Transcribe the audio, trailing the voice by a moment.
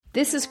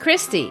This is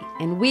Christy,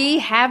 and we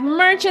have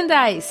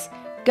merchandise.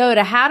 Go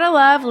to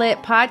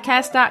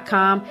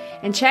howtolovelitpodcast.com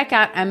and check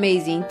out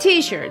amazing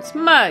t-shirts,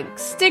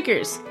 mugs,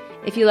 stickers.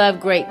 If you love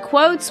great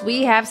quotes,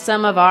 we have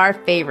some of our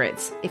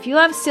favorites. If you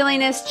love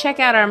silliness, check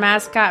out our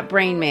mascot,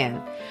 Brain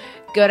Man.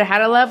 Go to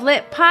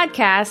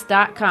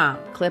howtolovelitpodcast.com,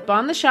 click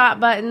on the shop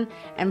button,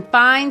 and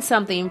find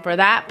something for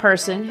that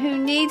person who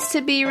needs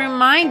to be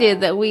reminded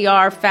that we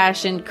are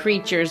fashioned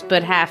creatures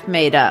but half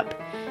made up.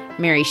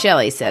 Mary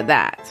Shelley said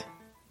that.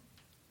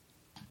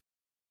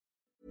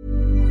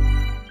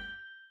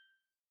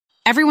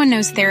 Everyone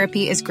knows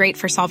therapy is great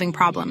for solving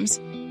problems,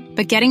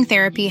 but getting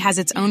therapy has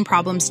its own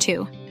problems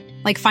too,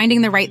 like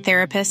finding the right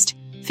therapist,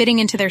 fitting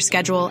into their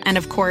schedule, and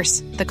of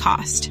course, the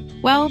cost.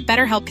 Well,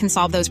 BetterHelp can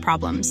solve those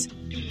problems.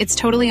 It's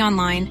totally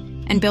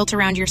online and built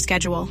around your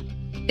schedule.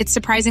 It's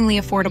surprisingly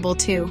affordable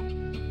too.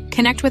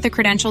 Connect with a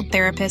credentialed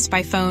therapist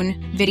by phone,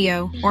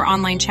 video, or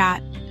online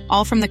chat,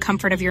 all from the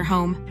comfort of your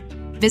home.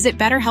 Visit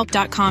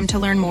BetterHelp.com to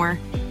learn more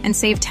and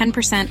save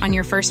 10% on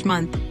your first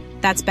month.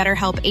 That's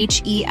BetterHelp,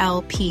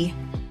 H-E-L-P.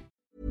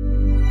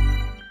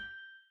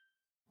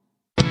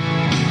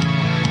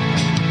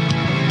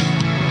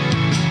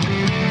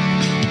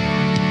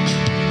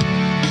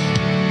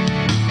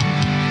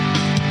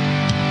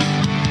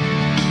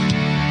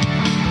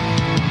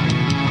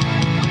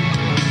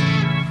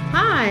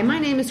 Hi, my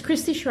name is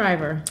Christy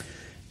Shriver.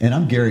 And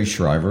I'm Gary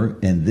Shriver,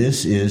 and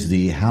this is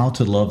the How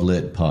to Love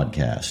Lit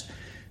podcast.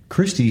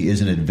 Christy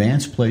is an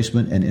advanced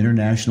placement and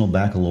international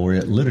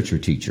baccalaureate literature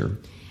teacher.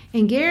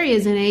 And Gary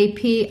is an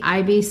AP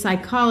IB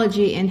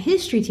psychology and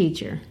history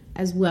teacher,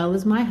 as well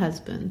as my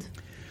husband.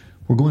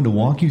 We're going to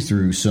walk you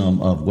through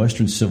some of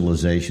Western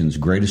civilization's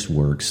greatest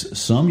works.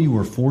 Some you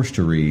were forced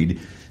to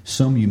read,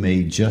 some you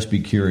may just be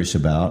curious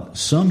about,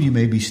 some you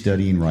may be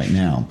studying right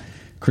now.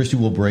 Christy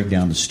will break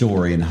down the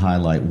story and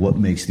highlight what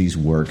makes these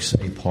works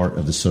a part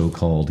of the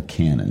so-called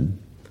canon.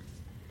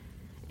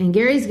 And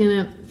Gary's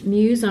going to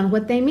muse on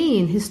what they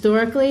mean,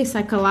 historically,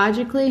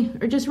 psychologically,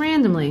 or just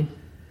randomly.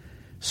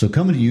 So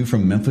coming to you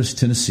from Memphis,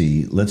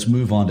 Tennessee, let's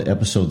move on to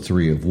episode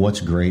 3 of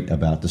What's Great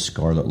About the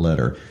Scarlet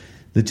Letter.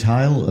 The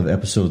title of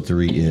episode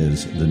 3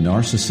 is The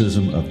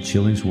Narcissism of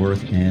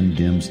Chillingsworth and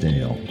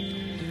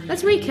Dimmesdale.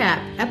 Let's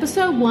recap.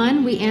 Episode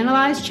 1, we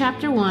analyzed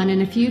chapter 1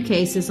 in a few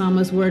cases,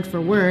 almost word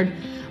for word,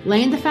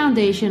 laying the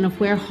foundation of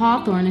where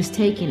Hawthorne is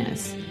taking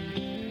us.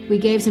 We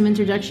gave some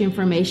introductory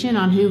information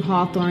on who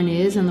Hawthorne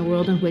is and the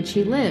world in which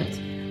he lived.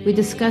 We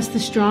discussed the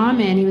straw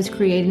man he was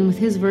creating with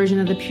his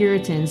version of the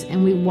Puritans,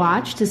 and we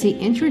watched as he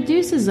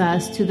introduces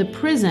us to the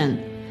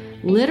prison,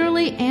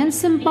 literally and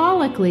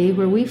symbolically,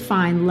 where we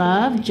find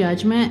love,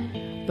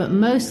 judgment, but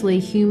mostly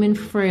human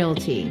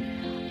frailty,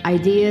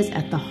 ideas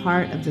at the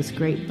heart of this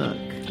great book.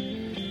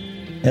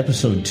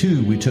 Episode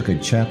 2, we took a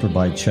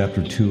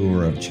chapter-by-chapter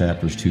tour of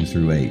chapters 2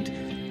 through 8.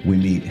 We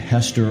meet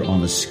Hester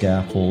on the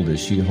scaffold as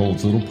she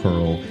holds little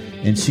Pearl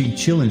and see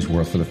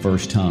Chillingsworth for the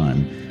first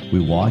time. We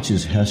watch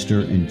as Hester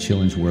and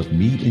Chillingsworth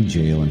meet in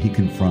jail and he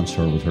confronts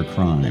her with her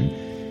crime.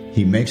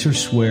 He makes her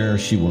swear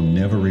she will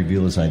never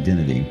reveal his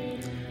identity.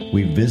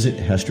 We visit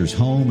Hester's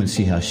home and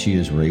see how she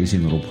is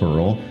raising little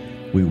Pearl.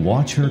 We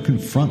watch her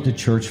confront the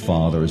church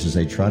fathers as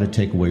they try to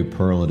take away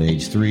Pearl at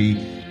age 3,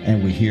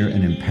 and we hear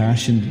an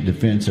impassioned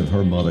defense of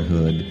her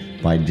motherhood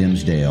by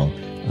Dimmesdale,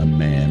 a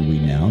man we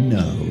now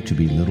know to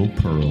be little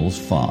Pearl's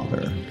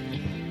father.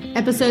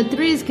 Episode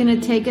 3 is going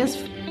to take us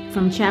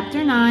from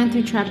chapter 9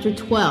 through chapter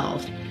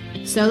 12.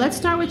 So let's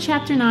start with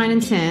chapter 9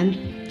 and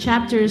 10,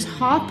 chapters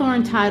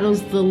Hawthorne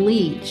titles The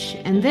Leech,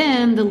 and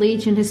then The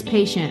Leech and His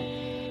Patient,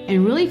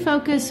 and really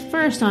focus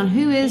first on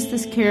who is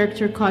this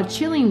character called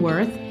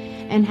Chillingworth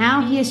and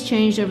how he has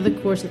changed over the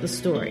course of the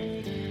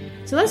story.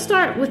 So let's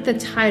start with the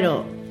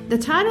title. The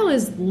title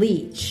is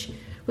Leech,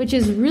 which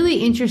is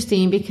really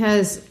interesting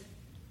because,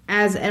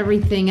 as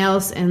everything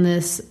else in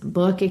this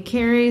book, it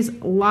carries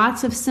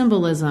lots of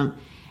symbolism,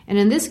 and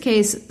in this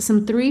case,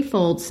 some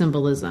threefold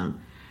symbolism.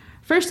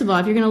 First of all,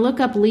 if you're going to look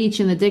up leech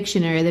in the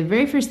dictionary, the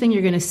very first thing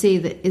you're going to see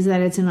is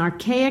that it's an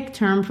archaic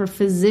term for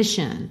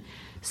physician.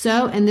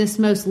 So, in this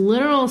most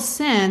literal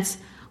sense,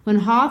 when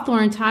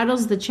Hawthorne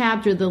titles the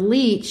chapter The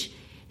Leech,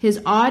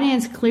 his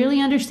audience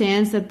clearly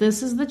understands that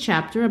this is the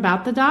chapter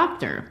about the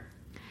doctor.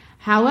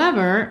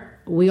 However,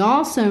 we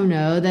also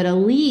know that a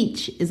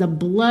leech is a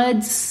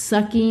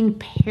blood-sucking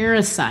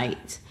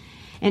parasite.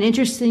 And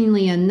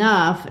interestingly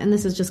enough, and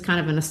this is just kind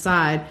of an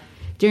aside,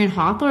 during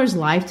Hawthorne's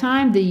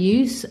lifetime, the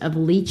use of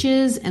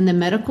leeches in the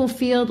medical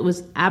field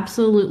was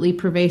absolutely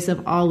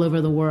pervasive all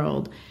over the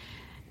world.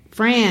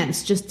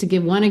 France, just to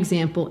give one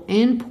example,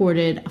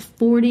 imported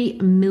 40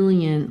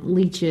 million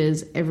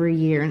leeches every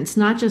year. And it's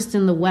not just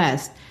in the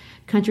West.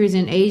 Countries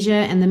in Asia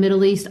and the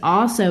Middle East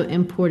also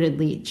imported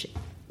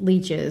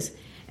leeches.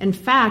 In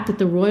fact, at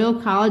the Royal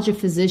College of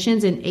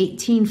Physicians in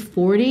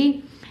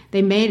 1840,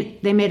 they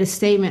made a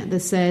statement that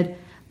said,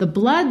 "The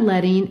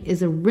bloodletting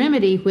is a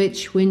remedy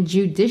which, when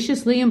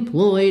judiciously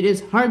employed,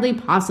 is hardly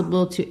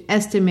possible to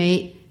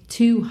estimate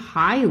too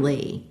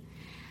highly."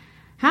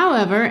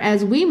 However,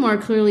 as we more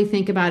clearly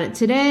think about it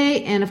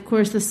today, and of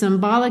course the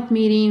symbolic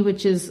meaning,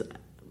 which is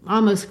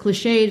almost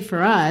cliched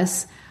for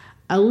us,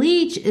 a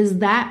leech is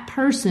that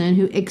person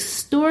who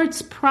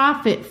extorts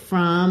profit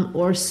from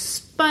or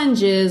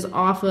sponges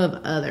off of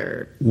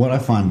others. What I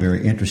find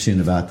very interesting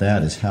about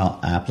that is how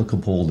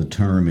applicable the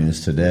term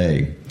is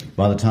today.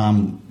 By the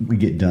time we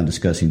get done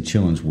discussing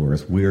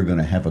Chillingsworth, we are going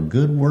to have a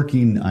good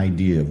working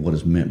idea of what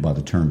is meant by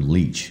the term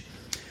leech.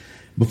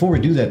 Before we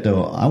do that,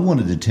 though, I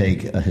wanted to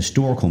take a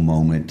historical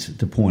moment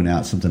to point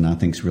out something I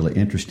think is really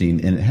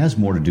interesting, and it has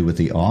more to do with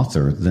the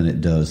author than it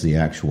does the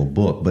actual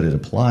book, but it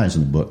applies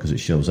in the book because it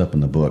shows up in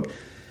the book.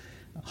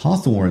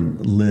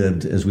 Hawthorne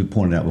lived, as we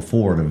pointed out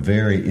before, at a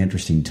very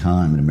interesting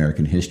time in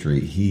American history.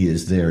 He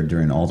is there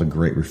during all the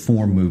great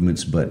reform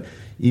movements, but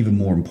even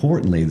more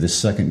importantly, the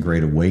Second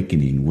Great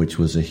Awakening, which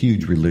was a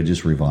huge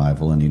religious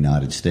revival in the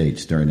United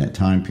States during that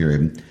time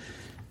period.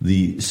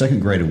 The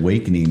Second Great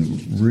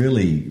Awakening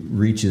really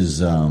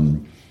reaches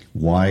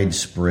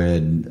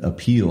widespread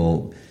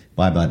appeal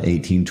by about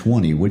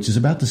 1820, which is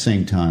about the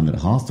same time that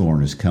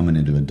Hawthorne is coming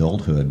into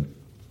adulthood.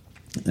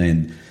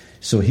 And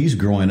so he's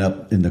growing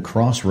up in the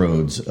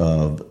crossroads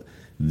of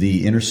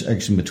the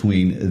intersection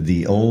between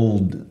the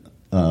old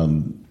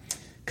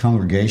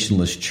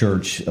Congregationalist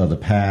church of the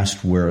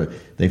past, where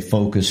they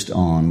focused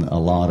on a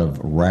lot of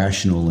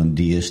rational and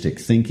deistic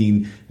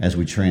thinking, as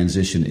we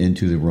transition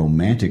into the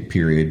Romantic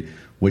period,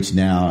 which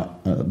now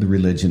the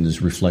religion is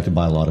reflected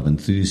by a lot of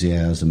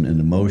enthusiasm and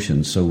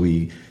emotion. So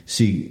we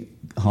see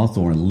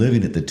Hawthorne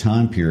living at the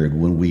time period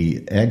when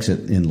we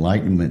exit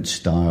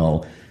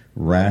Enlightenment-style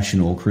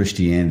rational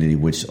Christianity,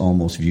 which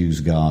almost views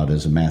God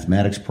as a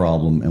mathematics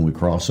problem, and we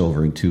cross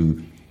over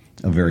into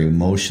a very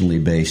emotionally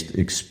based,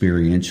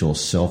 experiential,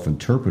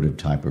 self-interpretive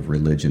type of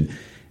religion.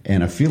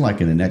 And I feel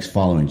like in the next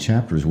following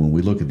chapters, when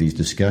we look at these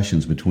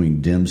discussions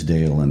between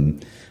Dimmesdale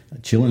and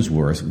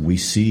Chillingsworth, we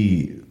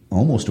see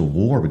almost a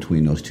war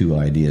between those two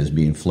ideas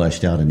being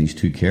fleshed out in these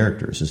two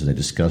characters as they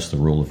discuss the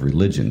role of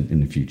religion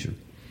in the future.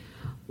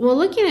 Well,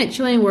 looking at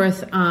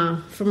Chillingworth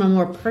from a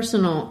more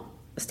personal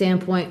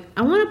standpoint,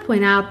 I want to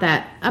point out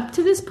that up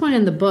to this point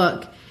in the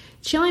book,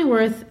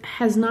 Chillingworth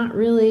has not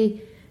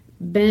really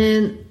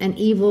been an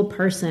evil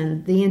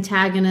person, the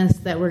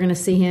antagonist that we're going to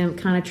see him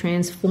kind of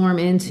transform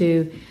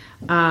into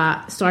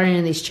starting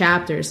in these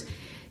chapters.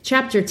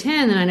 Chapter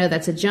 10, and I know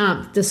that's a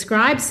jump,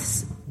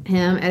 describes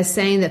him as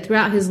saying that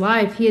throughout his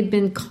life he had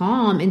been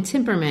calm in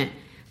temperament,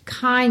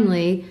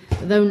 kindly,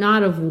 though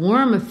not of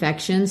warm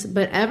affections,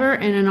 but ever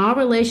and in all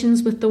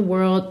relations with the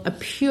world, a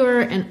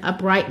pure and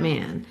upright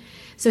man.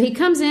 So he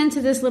comes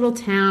into this little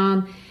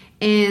town,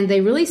 and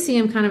they really see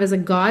him kind of as a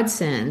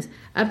godsend.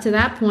 Up to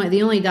that point,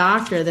 the only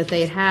doctor that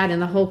they had in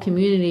the whole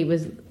community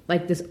was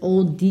like this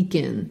old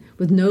deacon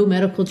with no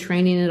medical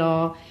training at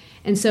all.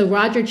 And so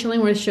Roger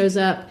Chillingworth shows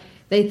up.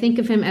 They think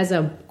of him as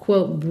a,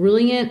 quote,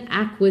 brilliant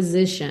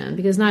acquisition,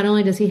 because not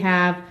only does he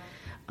have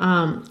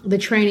the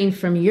training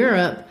from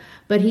Europe,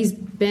 but he's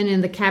been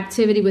in the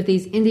captivity with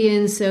these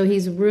Indians, so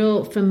he's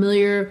real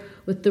familiar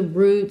with the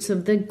roots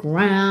of the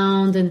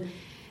ground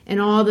and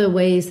all the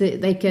ways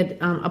that they could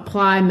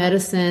apply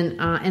medicine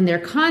in their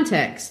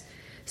context.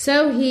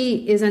 So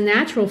he is a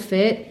natural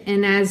fit,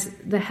 and as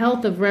the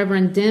health of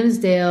Reverend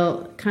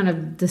Dimmesdale kind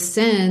of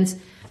descends,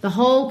 the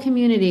whole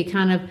community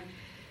kind of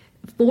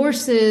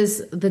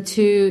forces the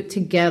two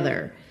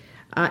together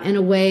in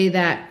a way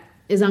that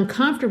is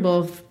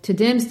uncomfortable to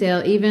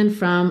Dimmesdale even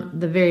from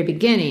the very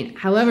beginning.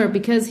 However,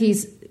 because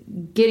he's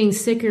getting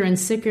sicker and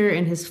sicker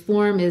and his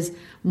form is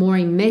more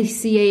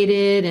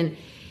emaciated and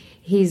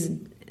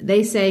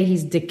they say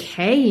he's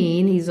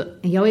decaying.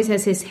 He always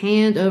has his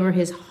hand over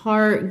his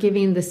heart,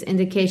 giving this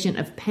indication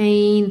of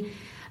pain.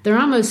 They're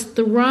almost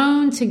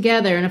thrown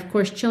together. And of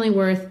course,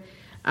 Chillingworth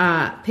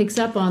picks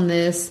up on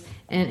this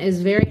and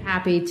is very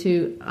happy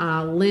to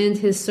lend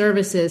his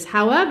services.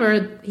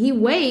 However, he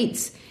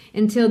waits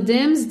until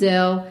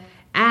Dimmesdale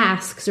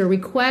asks or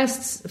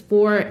requests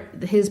for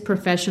his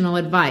professional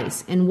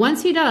advice. And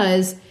once he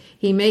does,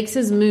 he makes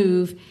his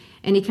move,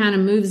 and he kind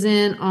of moves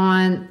in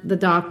on the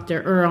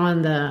doctor or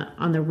on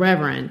the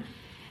reverend.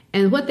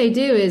 And what they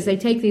do is they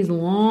take these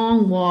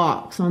long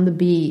walks on the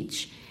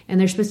beach, and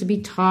they're supposed to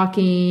be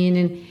talking,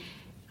 and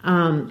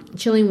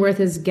Chillingworth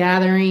is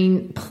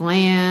gathering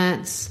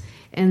plants,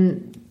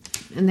 and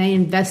they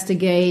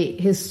investigate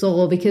his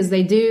soul, because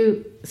they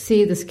do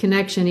see this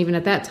connection even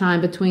at that time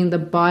between the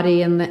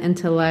body and the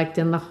intellect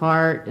and the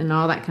heart and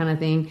all that kind of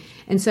thing.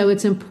 And so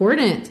it's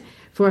important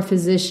for a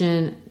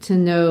physician to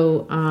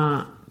know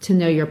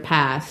your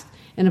past.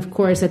 And of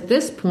course, at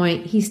this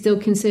point, he's still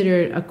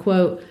considered a,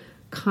 quote,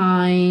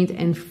 kind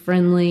and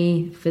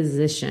friendly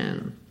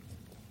physician.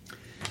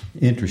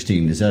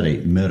 Interesting. Is that a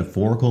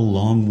metaphorical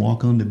long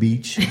walk on the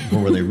beach, or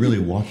were they really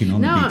walking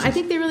on the beach? No, I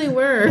think they really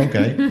were.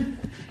 Okay.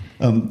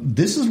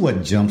 This is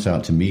what jumps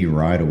out to me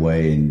right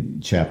away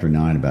in Chapter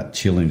 9 about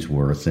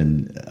Chillingsworth,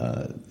 and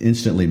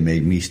instantly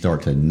made me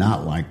start to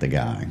not like the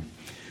guy.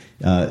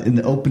 In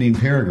the opening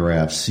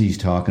paragraphs, he's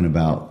talking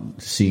about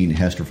seeing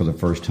Hester for the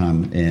first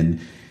time, and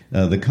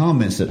the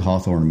comments that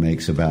Hawthorne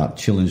makes about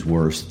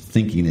Chillingsworth's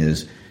thinking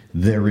is,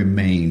 there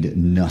remained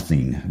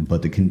nothing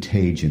but the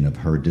contagion of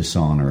her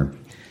dishonor.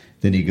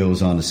 Then he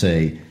goes on to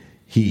say,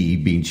 he,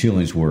 being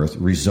Chillingsworth,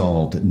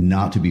 resolved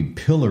not to be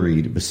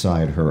pilloried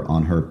beside her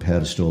on her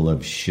pedestal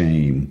of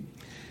shame.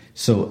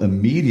 So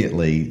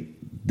immediately,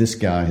 this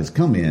guy has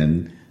come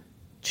in,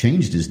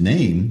 changed his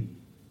name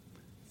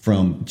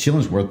from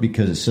Chillingsworth,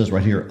 because it says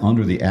right here,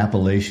 under the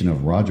appellation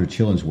of Roger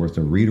Chillingsworth,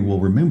 the reader will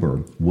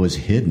remember, was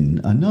hidden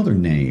another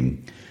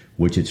name,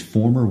 which its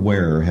former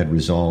wearer had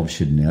resolved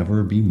should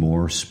never be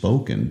more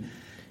spoken.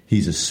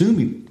 He's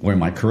assuming, or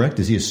am I correct?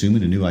 Is he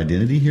assuming a new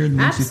identity here?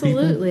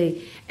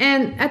 Absolutely.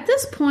 And at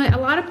this point, a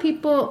lot of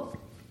people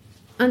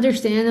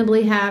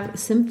understandably have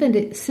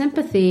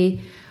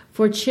sympathy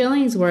for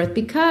Chillingsworth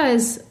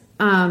because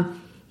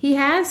he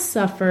has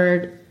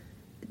suffered,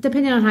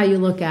 depending on how you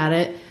look at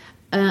it,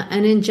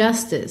 an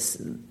injustice.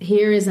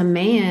 Here is a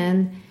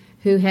man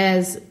who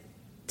has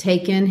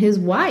taken his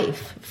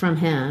wife from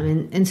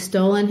him and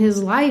stolen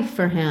his life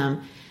for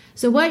him.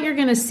 So what you're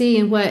going to see,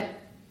 and what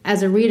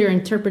as a reader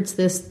interprets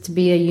this to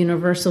be a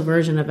universal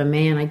version of a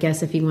man, I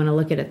guess, if you want to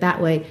look at it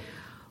that way,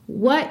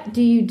 what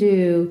do you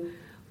do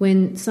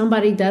when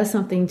somebody does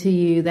something to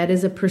you that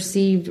is a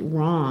perceived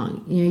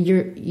wrong?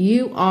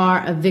 You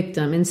are a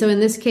victim. And so in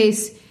this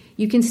case,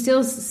 you can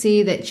still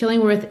see that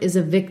Chillingworth is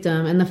a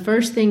victim, and the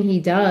first thing he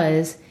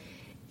does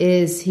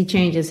is he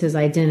changes his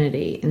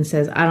identity and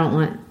says, I don't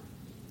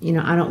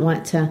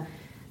want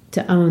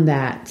to own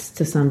that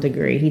to some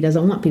degree. He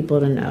doesn't want people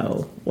to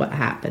know what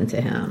happened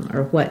to him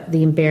or what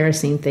the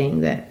embarrassing thing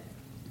that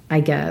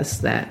I guess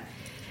that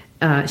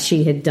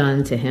she had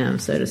done to him,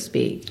 so to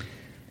speak.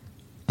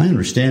 I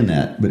understand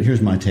that, but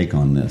here's my take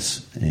on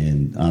this,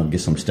 and I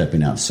guess I'm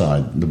stepping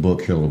outside the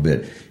book here a little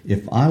bit.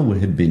 If I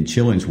had been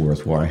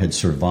Chillingsworth, where I had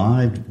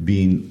survived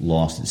being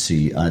lost at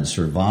sea, I'd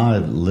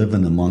survived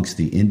living amongst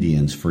the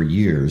Indians for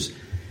years,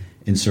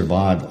 and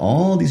survived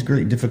all these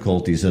great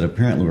difficulties that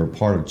apparently were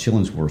part of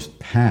Chillingsworth's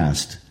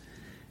past,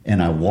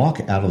 and I walk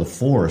out of the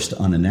forest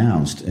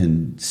unannounced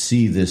and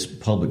see this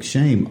public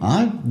shame,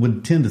 I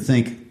would tend to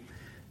think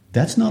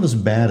that's not as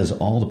bad as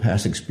all the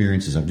past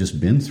experiences I've just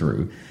been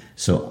through.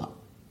 So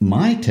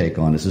my take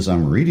on this as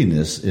I'm reading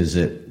this is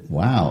that,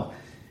 wow,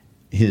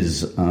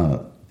 his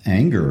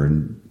anger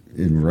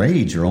and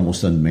rage are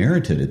almost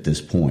unmerited at this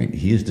point.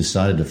 He has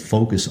decided to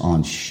focus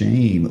on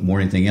shame more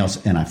than anything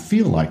else, and I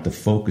feel like the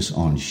focus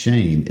on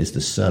shame is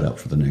the setup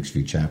for the next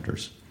few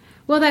chapters.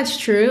 Well, that's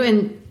true,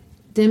 and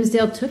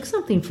Dimmesdale took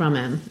something from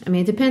him. I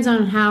mean, it depends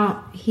on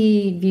how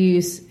he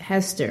views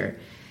Hester.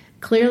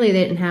 Clearly,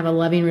 they didn't have a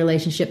loving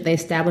relationship. They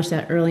established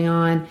that early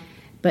on,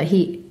 but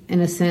he, in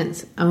a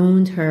sense,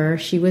 owned her.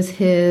 She was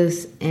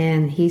his,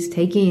 and he's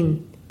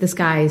this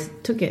guy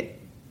took it,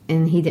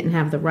 and he didn't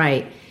have the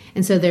right.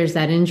 And so there's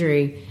that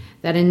injury,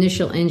 that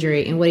initial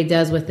injury, and what he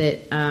does with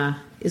it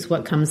is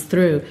what comes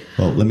through.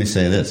 Well, let me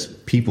say this.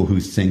 People who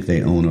think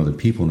they own other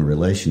people in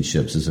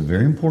relationships is a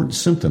very important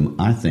symptom,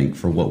 I think,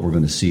 for what we're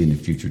going to see in the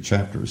future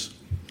chapters.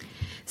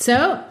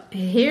 So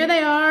here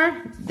they are.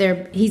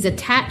 He's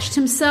attached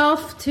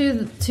himself to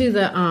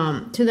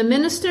the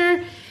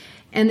minister,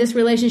 and this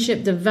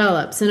relationship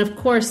develops. And of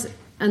course,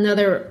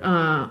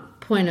 another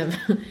point of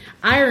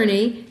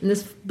irony, and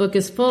this book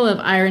is full of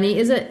irony,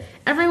 is that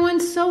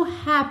everyone's so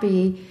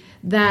happy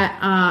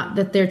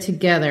that they're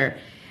together.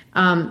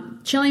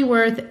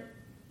 Chillingworth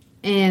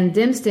and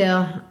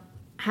Dimmesdale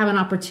have an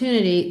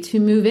opportunity to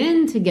move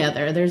in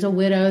together. There's a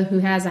widow who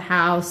has a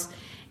house,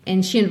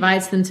 and she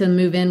invites them to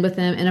move in with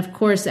them. And of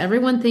course,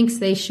 everyone thinks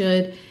they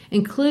should,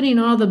 including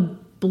all the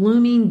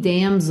blooming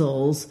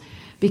damsels,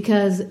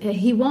 because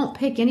he won't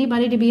pick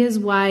anybody to be his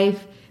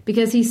wife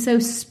because he's so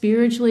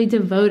spiritually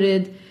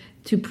devoted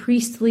to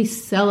priestly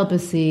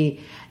celibacy,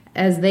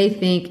 as they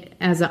think,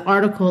 as an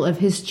article of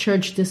his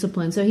church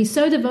discipline. So he's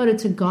so devoted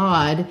to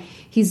God,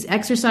 he's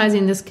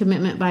exercising this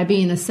commitment by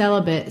being a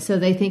celibate. So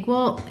they think,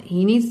 well,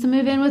 he needs to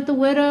move in with the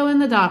widow and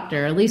the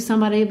doctor. At least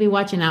somebody will be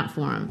watching out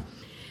for him.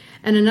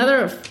 And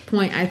another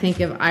point, I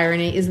think, of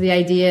irony is the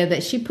idea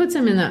that she puts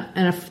him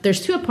there's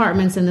two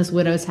apartments in this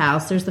widow's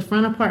house. There's the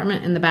front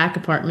apartment and the back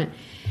apartment.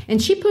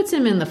 And she puts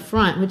him in the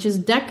front, which is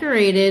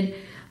decorated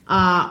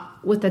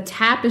with a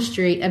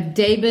tapestry of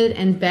David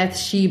and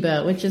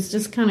Bathsheba, which is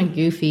just kind of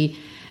goofy.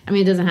 I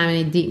mean, it doesn't have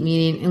any deep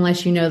meaning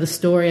unless you know the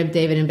story of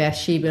David and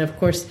Bathsheba. Of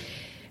course,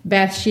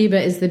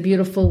 Bathsheba is the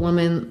beautiful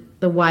woman,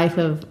 the wife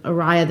of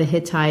Uriah the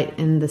Hittite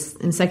in 2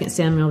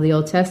 Samuel of the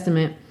Old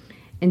Testament.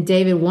 And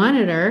David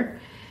wanted her,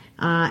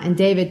 and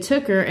David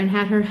took her and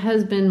had her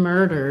husband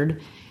murdered.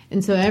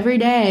 And so every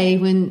day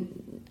when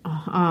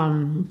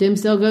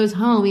Dimmesdale goes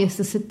home, he has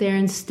to sit there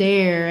and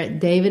stare at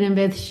David and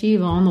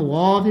Bathsheba on the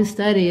wall of his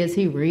study as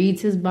he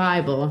reads his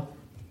Bible.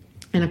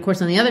 And of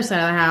course, on the other side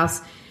of the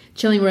house,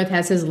 Chillingworth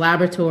has his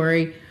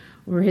laboratory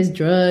where his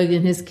drug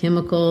and his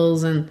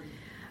chemicals and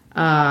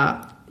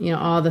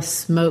all the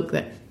smoke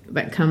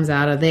that comes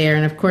out of there.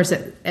 And of course,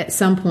 at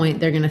some point,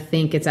 they're going to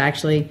think it's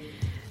actually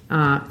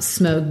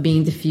smoke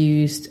being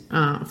diffused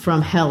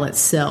from hell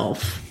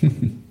itself.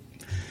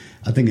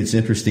 I think it's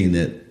interesting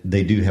that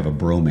they do have a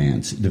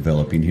bromance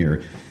developing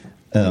here.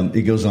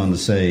 It goes on to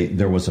say,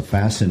 there was a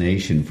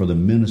fascination for the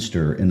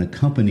minister in the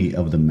company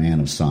of the man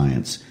of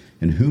science.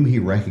 in whom he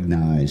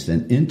recognized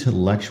an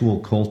intellectual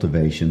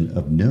cultivation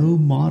of no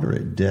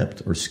moderate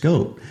depth or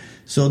scope.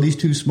 So these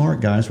two smart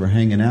guys were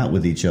hanging out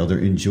with each other,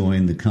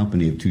 enjoying the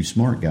company of two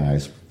smart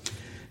guys.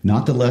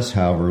 Not the less,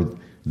 however,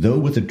 though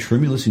with a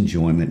tremulous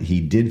enjoyment, he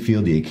did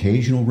feel the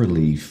occasional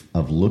relief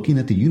of looking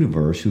at the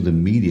universe through the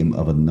medium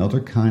of another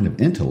kind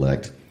of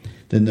intellect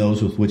than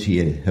those with which he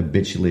had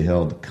habitually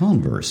held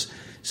converse.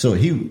 So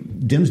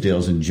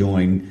Dimsdale's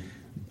enjoying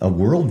a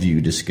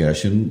worldview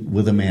discussion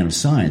with a man of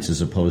science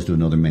as opposed to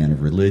another man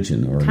of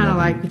religion. Or kind of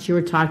like what you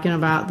were talking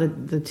about,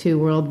 the two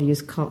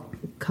worldviews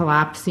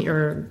collapsing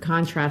or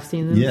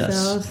contrasting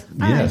themselves.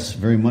 Yes,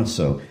 very much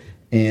so.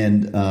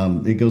 And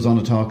it goes on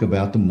to talk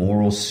about the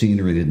moral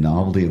scenery, the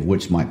novelty of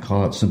which might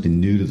call out something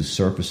new to the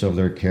surface of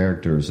their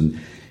characters. And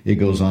it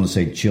goes on to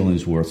say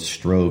Chillingsworth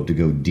strove to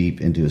go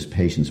deep into his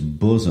patient's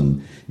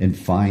bosom and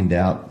find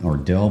out or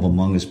delve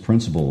among his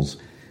principles.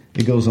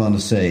 It goes on to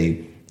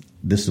say,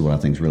 this is what I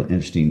think is really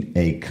interesting,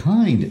 a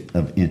kind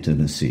of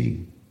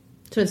intimacy.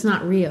 So it's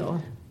not real.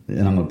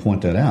 And I'm going to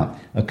point that out.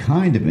 A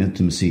kind of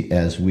intimacy,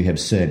 as we have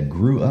said,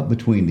 grew up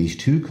between these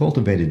two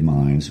cultivated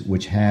minds,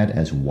 which had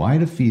as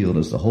wide a field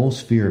as the whole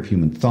sphere of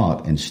human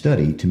thought and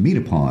study to meet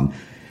upon.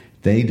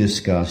 They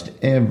discussed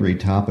every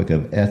topic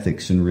of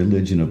ethics and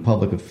religion, of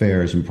public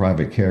affairs and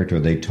private character.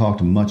 They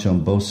talked much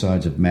on both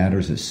sides of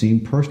matters that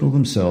seemed personal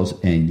themselves,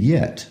 and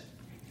yet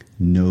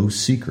no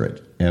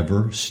secret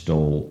ever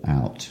stole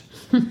out.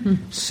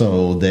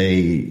 So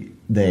they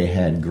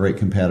had great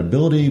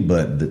compatibility,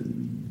 but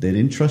they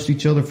didn't trust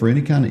each other for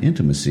any kind of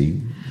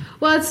intimacy.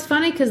 Well, it's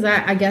funny because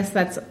I guess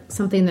that's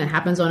something that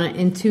happens on an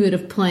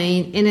intuitive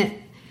plane, and it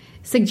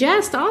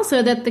suggests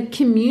also that the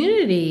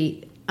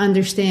community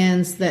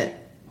understands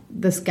that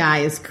this guy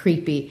is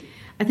creepy.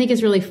 I think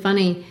it's really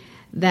funny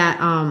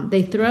that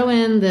they throw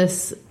in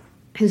this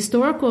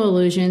historical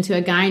allusion to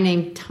a guy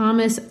named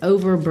Thomas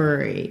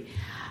Overbury.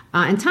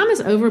 And Thomas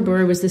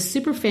Overbury was this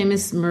super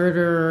famous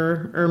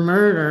murder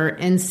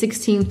in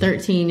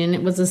 1613, and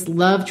it was this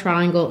love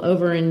triangle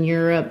over in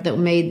Europe that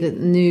made the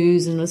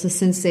news and was a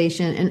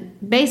sensation. And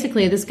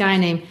basically, this guy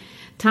named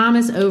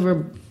Thomas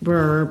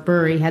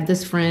Overbury had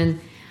this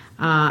friend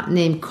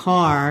named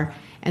Carr,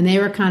 and they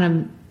were kind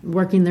of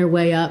working their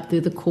way up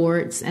through the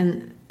courts.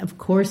 And of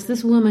course,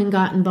 this woman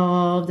got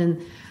involved,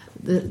 and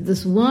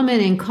this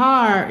woman and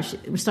Carr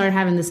started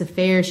having this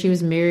affair. She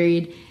was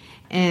married.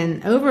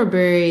 And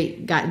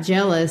Overbury got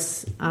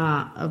jealous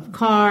of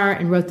Carr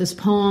and wrote this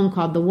poem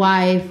called The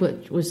Wife,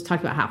 which was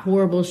talking about how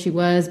horrible she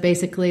was,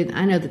 basically.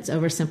 I know that's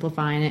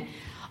oversimplifying it.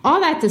 All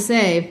that to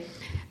say,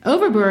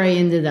 Overbury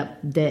ended up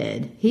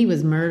dead. He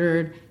was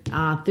murdered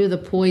through the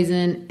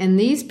poison. And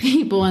these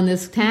people in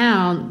this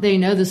town, they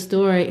know the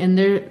story, and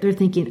they're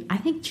thinking, I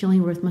think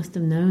Chillingworth must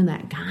have known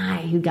that guy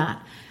who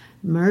got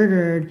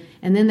murdered.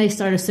 And then they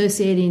start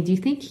associating, do you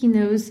think he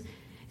knows...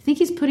 I think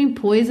he's putting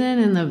poison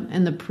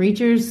in the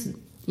preacher's,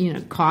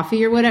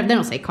 coffee or whatever. They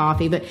don't say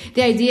coffee, but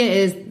the idea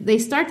is they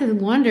start to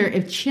wonder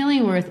if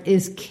Chillingworth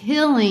is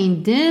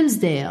killing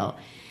Dimsdale.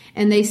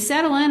 And they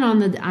settle in on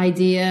the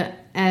idea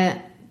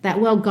that,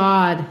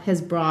 God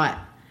has brought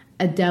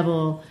a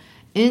devil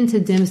into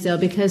Dimsdale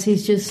because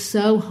he's just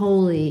so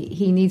holy.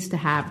 He needs to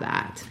have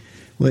that.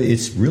 Well,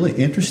 it's really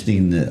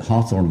interesting that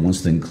Hawthorne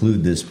wants to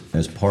include this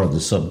as part of the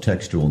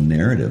subtextual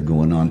narrative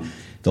going on.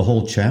 The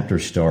whole chapter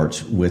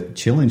starts with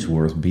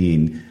Chillingsworth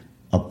being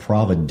a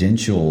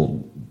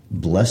providential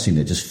blessing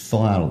that just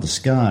fell out of the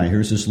sky.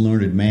 Here's this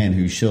learned man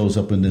who shows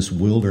up in this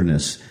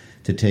wilderness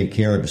to take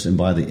care of us. And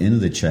by the end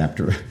of the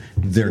chapter,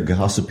 they're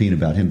gossiping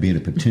about him being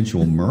a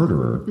potential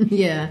murderer.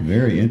 Yeah.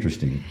 Very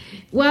interesting.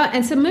 Well,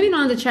 and so moving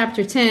on to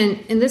chapter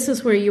 10, and this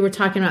is where you were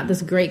talking about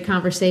this great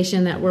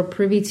conversation that we're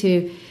privy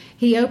to.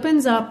 He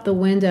opens up the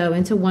window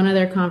into one of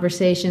their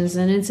conversations,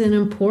 and it's an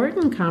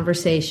important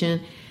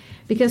conversation.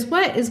 Because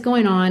what is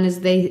going on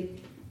is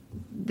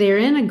they're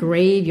in a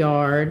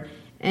graveyard,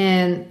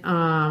 and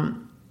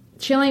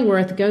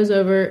Chillingworth goes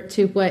over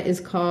to what is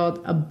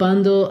called a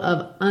bundle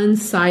of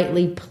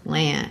unsightly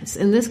plants.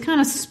 And this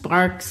kind of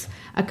sparks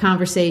a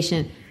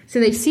conversation. So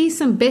they see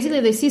some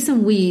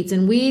weeds,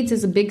 and weeds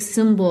is a big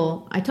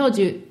symbol. I told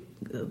you,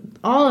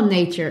 all of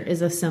nature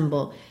is a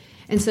symbol.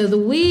 And so the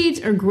weeds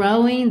are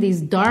growing,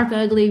 these dark,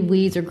 ugly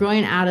weeds are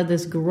growing out of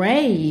this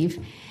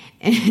grave.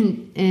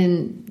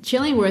 And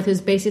Chillingworth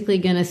is basically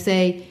going to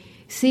say,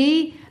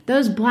 see,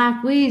 those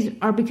black weeds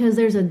are because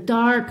there's a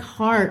dark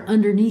heart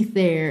underneath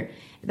there.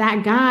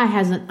 That guy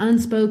has an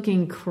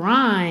unspoken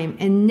crime,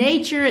 and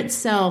nature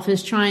itself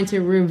is trying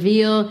to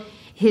reveal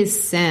his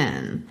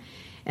sin.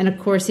 And of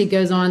course, he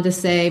goes on to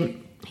say,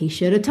 he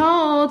should have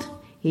told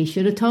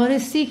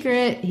his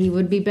secret. He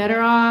would be better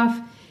off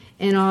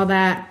and all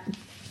that.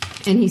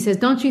 And he says,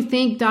 don't you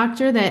think,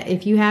 doctor, that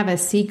if you have a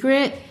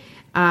secret,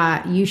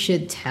 you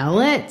should tell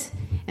it?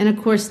 And of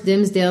course,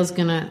 Dimsdale's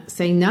going to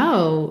say,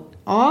 no,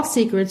 all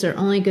secrets are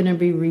only going to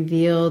be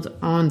revealed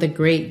on the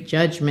great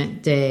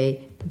judgment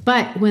day.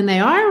 But when they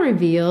are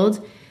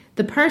revealed,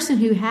 the person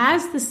who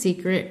has the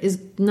secret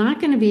is not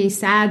going to be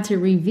sad to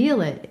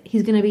reveal it.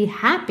 He's going to be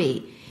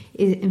happy.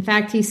 In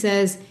fact, he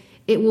says,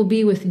 it will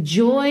be with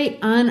joy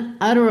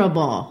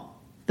unutterable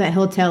that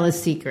he'll tell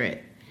his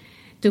secret.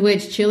 To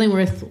which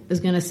Chillingworth is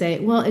going to say,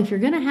 well, if you're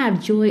going to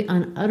have joy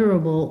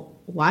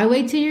unutterable, why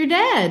wait till you're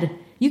dead?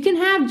 You can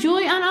have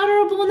joy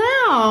unutterable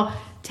now.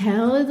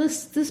 Tell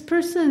this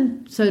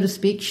person, so to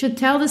speak, should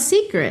tell the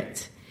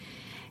secret.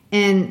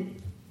 And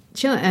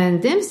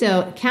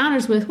Dimmesdale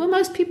counters with, well,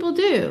 most people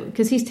do,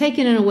 because he's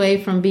taken it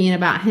away from being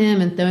about him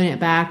and throwing it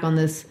back on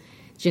this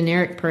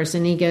generic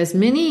person. He goes,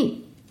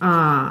 many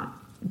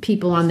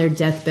people on their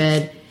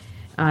deathbed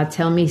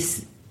tell me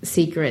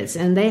secrets,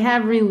 and they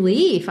have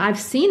relief. I've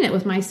seen it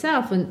with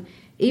myself, and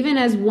even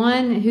as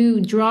one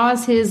who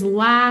draws his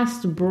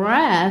last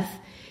breath,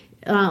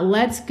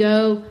 lets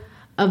go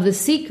of the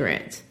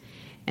secret.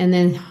 And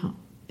then,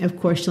 of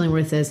course,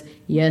 Chillingworth says,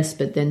 yes,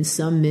 but then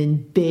some men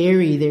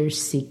bury their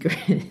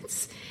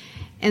secrets.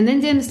 And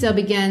then Dimmesdale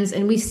begins,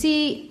 and we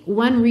see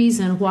one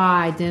reason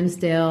why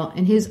Dimmesdale,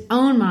 in his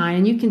own mind,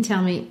 and you can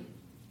tell me,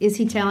 is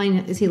he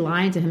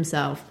lying to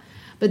himself?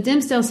 But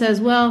Dimmesdale says,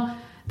 well,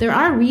 there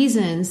are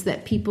reasons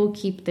that people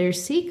keep their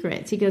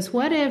secrets. He goes,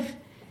 what if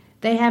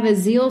they have a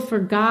zeal for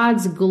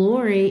God's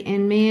glory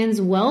and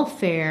man's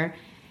welfare,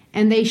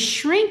 and they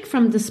shrink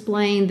from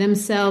displaying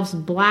themselves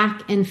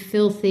black and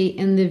filthy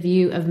in the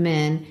view of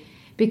men,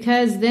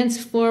 because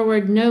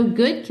thenceforward no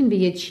good can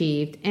be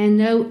achieved and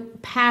no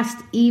past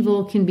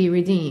evil can be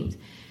redeemed.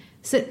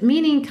 So,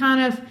 meaning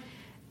kind of,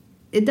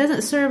 it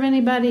doesn't serve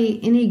anybody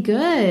any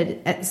good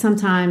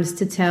sometimes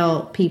to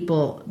tell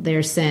people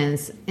their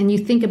sins. And you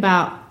think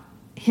about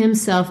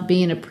himself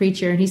being a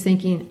preacher, and he's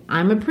thinking,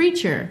 I'm a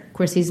preacher. Of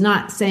course, he's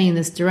not saying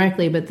this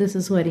directly, but this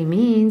is what he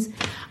means.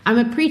 I'm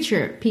a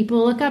preacher.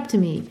 People look up to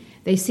me.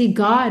 They see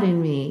God in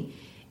me.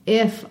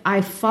 If I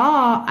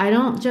fall, I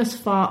don't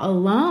just fall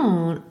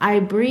alone.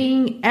 I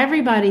bring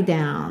everybody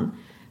down.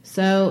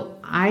 So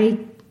I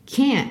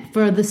can't.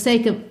 For the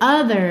sake of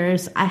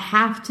others, I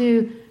have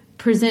to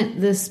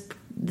present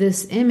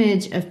this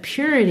image of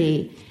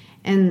purity.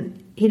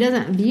 And he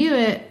doesn't view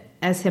it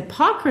as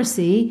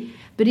hypocrisy,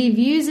 but he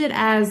views it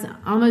as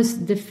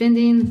almost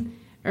defending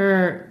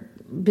or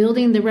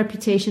building the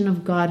reputation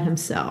of God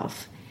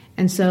himself.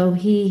 And so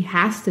he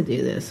has to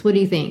do this. What do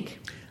you think?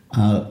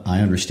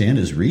 I understand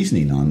his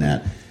reasoning on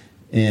that.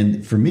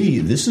 And for me,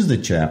 this is the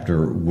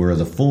chapter where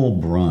the full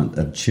brunt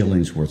of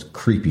Chillingsworth's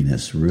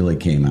creepiness really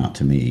came out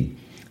to me.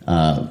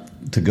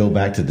 To go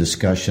back to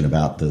discussion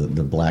about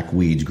the black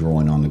weeds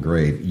growing on the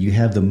grave, you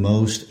have the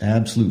most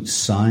absolute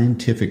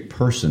scientific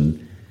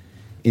person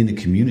in the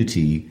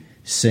community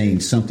saying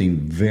something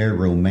very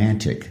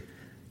romantic.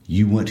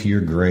 You went to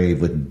your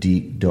grave with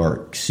deep,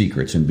 dark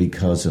secrets, and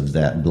because of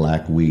that,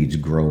 black weeds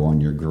grow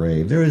on your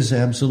grave. There is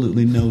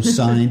absolutely no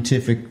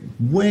scientific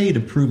way to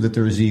prove that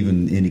there is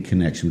even any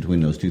connection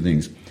between those two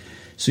things.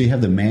 So you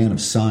have the man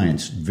of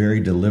science very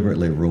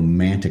deliberately,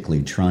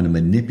 romantically trying to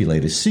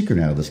manipulate a secret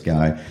out of this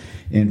guy.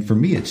 And for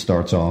me, it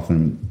starts off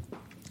in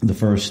the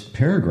first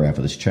paragraph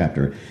of this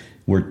chapter,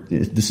 where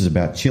this is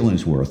about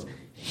Chillingsworth.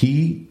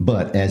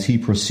 But as he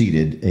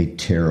proceeded, a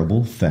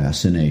terrible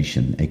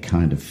fascination, a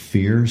kind of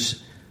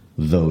fierce,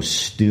 though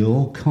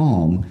still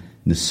calm,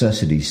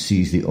 necessity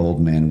seized the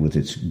old man with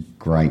its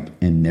gripe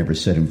and never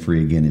set him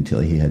free again until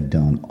he had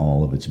done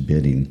all of its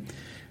bidding.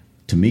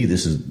 To me,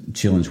 this is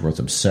Chillingsworth's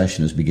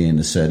obsession is beginning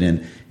to set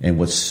in. And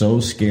what's so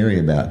scary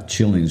about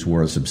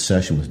Chillingsworth's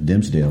obsession with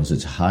Dimmesdale is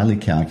it's highly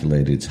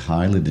calculated, it's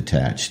highly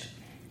detached.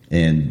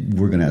 And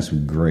we're going to have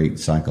some great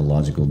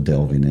psychological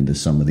delving into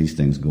some of these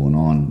things going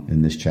on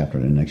in this chapter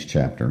and the next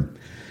chapter.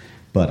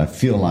 But I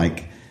feel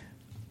like...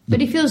 But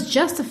he feels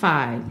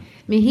justified. I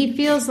mean, he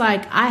feels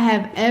like I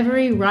have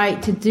every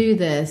right to do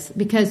this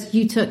because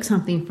you took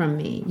something from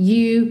me.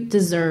 You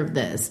deserve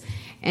this.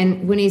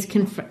 And when he's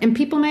and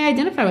people may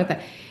identify with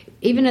that.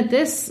 Even at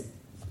this,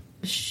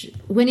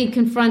 when he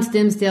confronts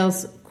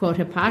Dimmesdale's, quote,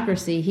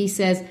 hypocrisy, he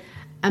says,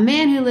 a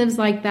man who lives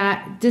like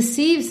that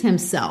deceives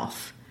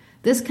himself.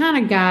 This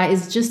kind of guy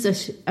is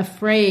just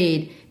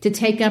afraid to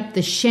take up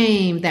the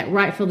shame that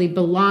rightfully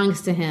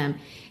belongs to him.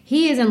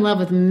 He is in love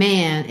with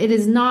man. It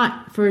is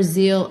not for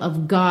zeal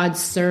of God's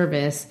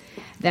service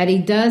that he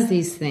does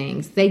these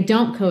things. They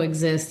don't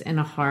coexist in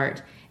a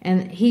heart.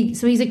 And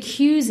he's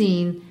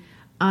accusing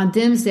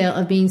Dimmesdale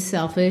of being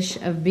selfish,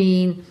 of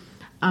being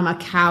a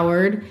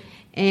coward,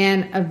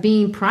 and of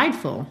being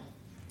prideful.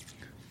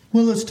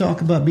 Well, let's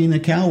talk about being a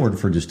coward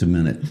for just a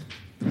minute.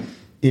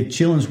 If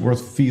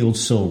Chillingsworth feels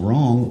so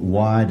wrong,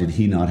 why did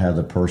he not have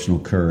the personal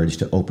courage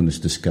to open this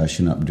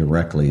discussion up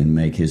directly and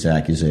make his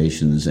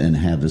accusations and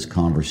have this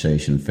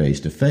conversation face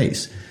to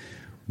face?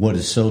 What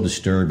is so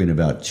disturbing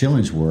about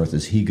Chillingsworth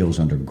is he goes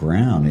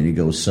underground and he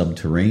goes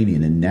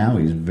subterranean, and now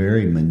he's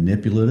very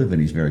manipulative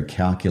and he's very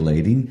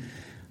calculating.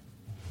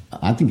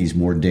 I think he's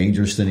more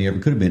dangerous than he ever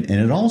could have been. And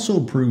it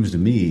also proves to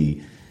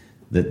me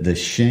that the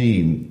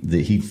shame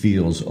that he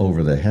feels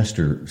over the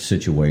Hester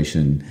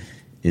situation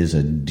is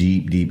a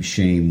deep, deep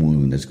shame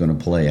wound that's going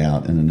to play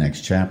out in the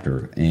next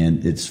chapter.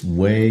 And it's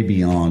way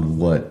beyond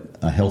what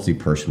a healthy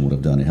person would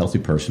have done. A healthy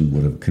person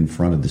would have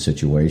confronted the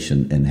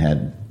situation and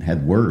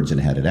had words and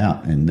had it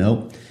out. And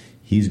nope,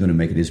 he's going to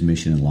make it his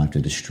mission in life to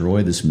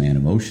destroy this man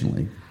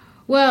emotionally.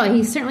 Well,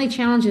 he certainly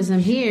challenges him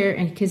here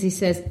because he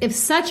says, if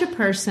such a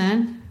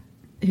person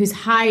who's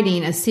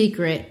hiding a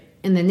secret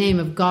in the name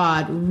of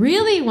God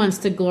really wants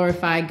to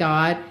glorify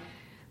God,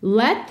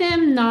 let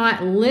them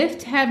not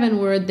lift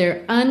heavenward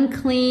their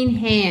unclean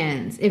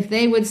hands. If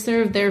they would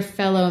serve their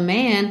fellow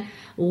man,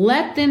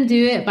 let them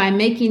do it by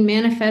making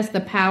manifest the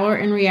power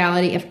and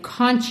reality of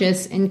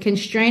conscience and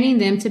constraining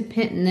them to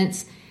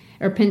penitence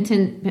or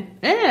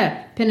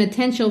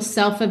penitential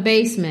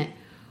self-abasement.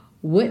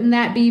 Wouldn't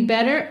that be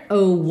better,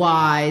 O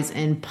wise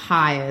and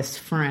pious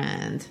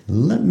friend?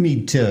 Let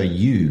me tell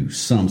you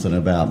something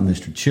about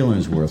Mr.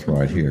 Chillingsworth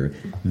right here.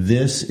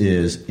 This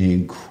is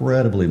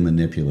incredibly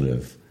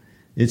manipulative.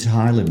 It's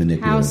highly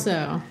manipulative. How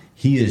so?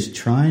 He is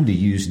trying to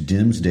use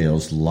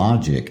Dimsdale's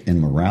logic and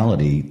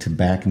morality to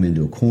back him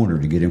into a corner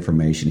to get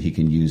information he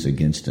can use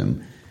against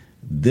him.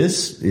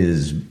 This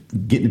is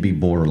getting to be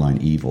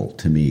borderline evil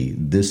to me.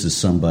 This is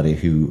somebody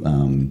who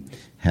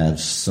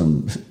has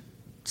some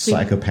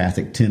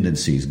psychopathic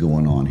tendencies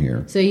going on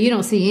here. So you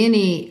don't see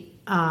any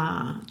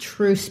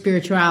true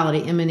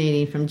spirituality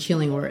emanating from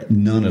Chillingworth?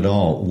 None at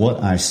all.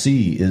 What I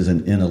see is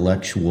an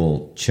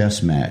intellectual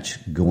chess match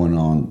going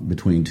on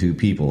between two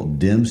people.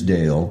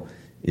 Dimsdale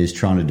is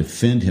trying to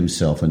defend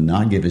himself and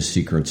not give his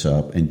secrets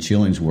up, and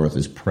Chillingsworth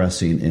is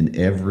pressing in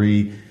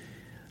every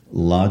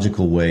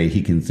logical way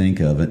he can think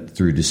of it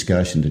through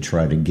discussion to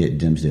try to get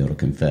Dimsdale to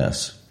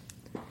confess.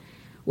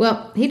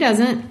 Well, he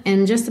doesn't,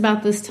 and just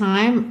about this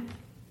time,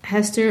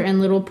 Hester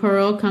and little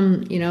Pearl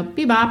come,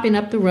 bebopping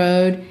up the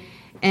road,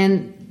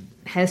 and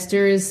Pearl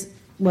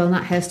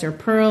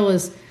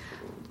is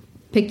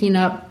picking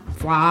up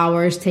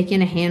flowers,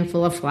 taking a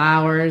handful of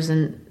flowers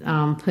and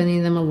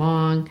putting them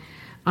along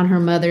on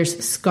her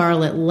mother's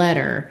scarlet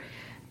letter.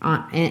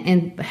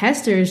 And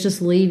Hester is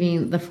just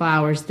leaving the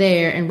flowers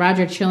there, and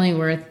Roger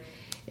Chillingworth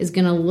is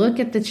going to look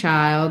at the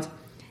child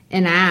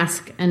and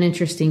ask an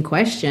interesting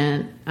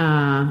question.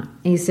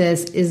 He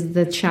says, "Is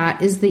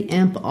the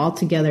imp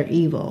altogether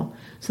evil?"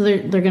 So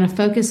they're going to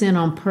focus in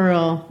on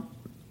Pearl.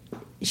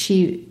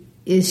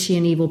 Is she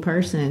an evil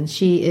person?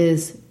 She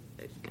is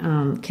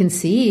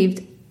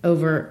conceived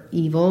over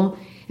evil,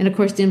 and of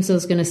course,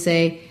 Dimsdale's going to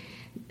say,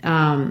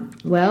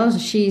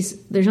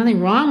 there's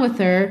nothing wrong with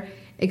her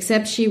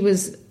except she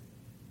was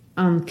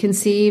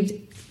conceived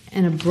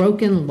in a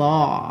broken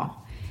law.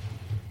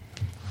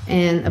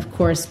 And of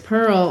course,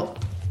 Pearl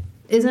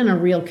isn't a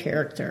real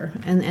character,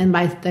 and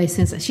by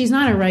sense, she's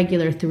not a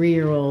regular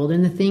 3-year-old,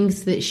 and the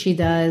things that she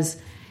does,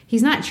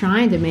 he's not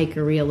trying to make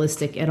her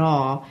realistic at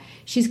all.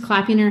 She's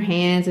clapping her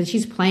hands, and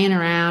she's playing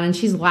around, and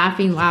she's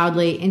laughing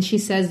loudly, and she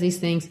says these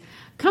things,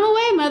 "Come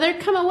away, mother,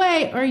 come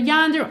away, or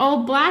yonder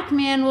old black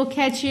man will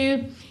catch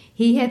you.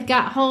 He hath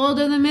got hold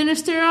of the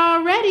minister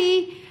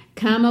already.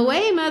 Come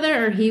away,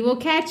 mother, or he will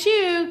catch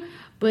you.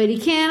 But he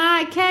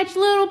cannot catch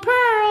little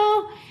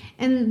Pearl."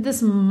 And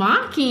this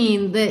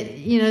mocking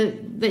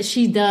that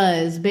she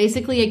does,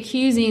 basically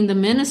accusing the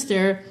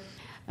minister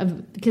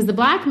of, because the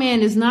black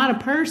man is not a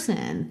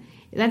person.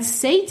 That's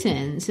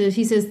Satan. So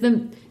she says,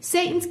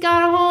 Satan's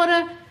got a hold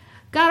of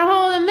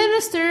the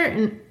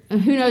minister.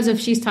 And who knows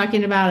if she's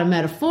talking about a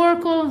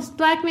metaphorical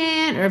black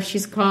man or if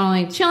she's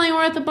calling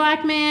Chillingworth a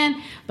black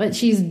man. But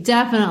she's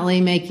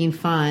definitely making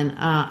fun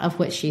of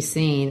what she's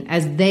seen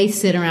as they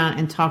sit around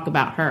and talk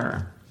about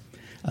her.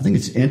 I think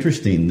it's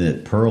interesting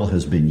that Pearl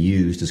has been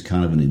used as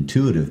kind of an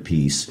intuitive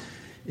piece.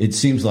 It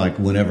seems like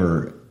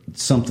whenever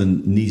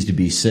something needs to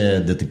be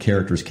said that the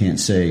characters can't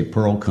say,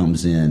 Pearl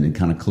comes in and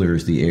kind of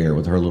clears the air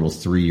with her little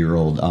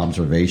 3-year-old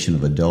observation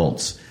of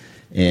adults.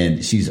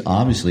 And she's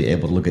obviously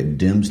able to look at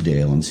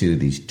Dimsdale and see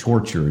that he's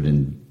tortured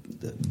and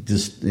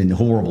just in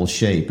horrible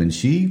shape. And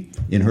she,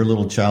 in her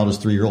little childish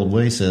 3-year-old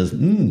way, says,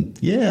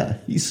 yeah,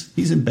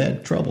 he's in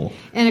bad trouble.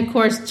 And, of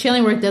course,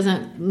 Chillingworth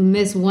doesn't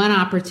miss one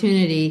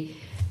opportunity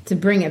to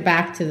bring it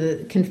back to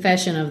the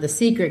confession of the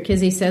secret,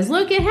 because he says,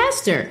 look at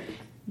Hester.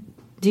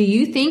 Do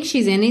you think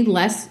she's any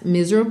less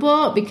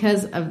miserable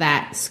because of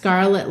that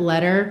scarlet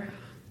letter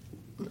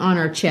on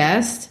her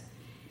chest?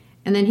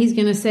 And then he's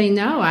going to say,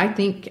 no, I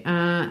think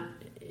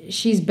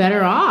she's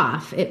better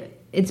off.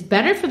 It's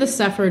better for the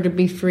sufferer to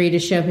be free to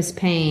show his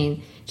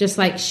pain, just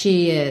like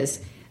she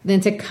is, than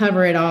to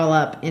cover it all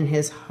up in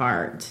his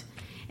heart.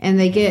 And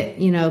they get,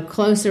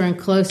 closer and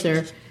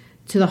closer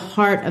to the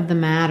heart of the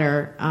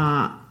matter.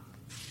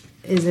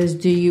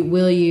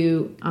 Will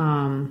you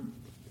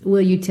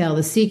tell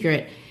the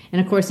secret? And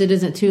of course, it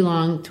isn't too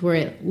long to where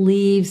it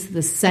leaves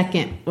the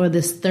second or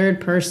this third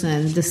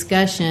person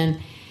discussion,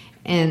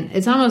 and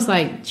it's almost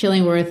like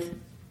Chillingworth,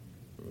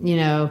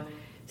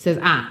 says,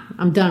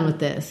 I'm done with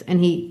this,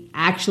 and he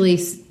actually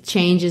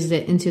changes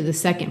it into the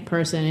second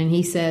person, and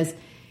he says,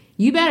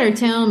 you better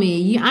tell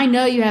me. I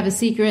know you have a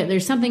secret.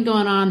 There's something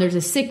going on. There's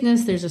a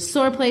sickness. There's a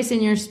sore place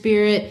in your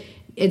spirit.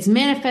 It's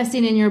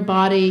manifesting in your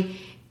body.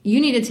 You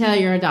need to tell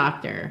your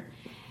doctor.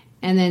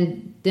 And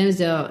then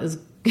Dimsdale is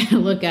going to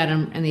look at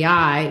him in the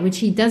eye, which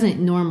he doesn't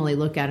normally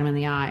look at him in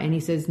the eye. And he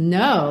says,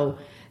 no,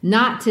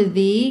 not to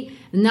thee,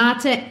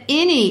 not to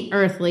any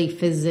earthly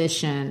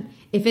physician.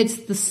 If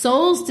it's the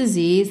soul's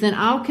disease, then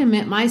I'll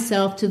commit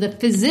myself to the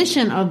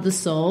physician of the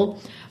soul,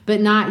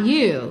 but not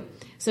you.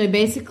 So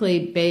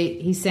basically,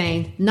 he's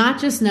saying, not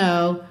just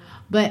no,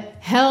 but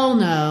hell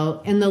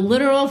no, in the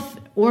literal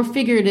or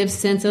figurative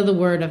sense of the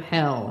word of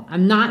hell.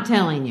 I'm not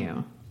telling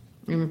you.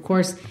 And of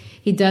course,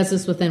 he does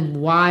this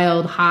within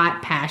wild,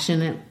 hot,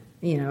 passionate,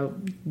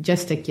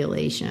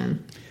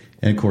 gesticulation.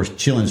 And of course,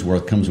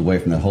 Chillingsworth comes away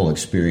from the whole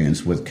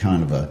experience with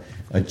kind of a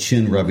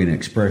chin-rubbing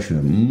expression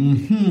of,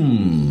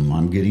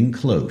 I'm getting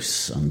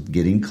close. I'm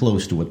getting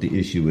close to what the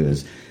issue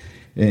is.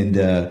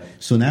 And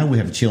so now we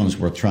have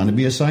Chillingsworth trying to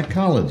be a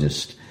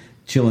psychologist.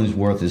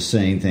 Chillingsworth is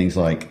saying things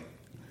like,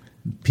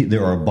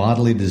 there are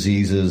bodily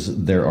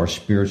diseases, there are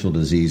spiritual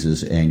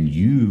diseases, and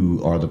you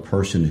are the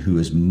person who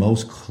has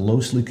most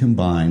closely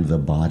combined the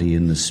body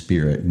and the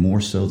spirit, more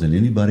so than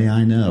anybody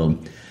I know.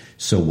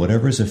 So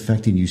whatever is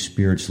affecting you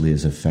spiritually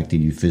is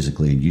affecting you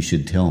physically, and you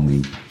should tell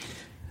me.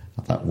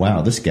 I thought,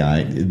 wow, this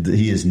guy,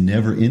 he is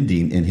never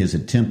ending in his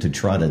attempt to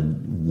try to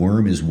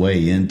worm his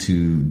way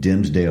into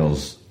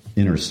Dimmesdale's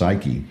inner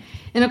psyche.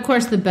 And of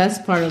course, the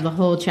best part of the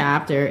whole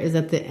chapter is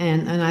at the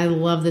end, and I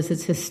love this.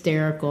 It's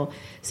hysterical.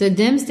 So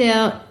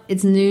Dimmesdale,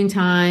 it's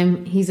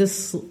noontime. He's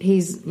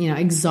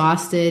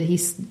exhausted. He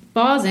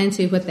falls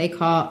into what they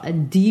call a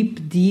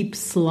deep, deep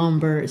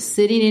slumber,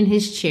 sitting in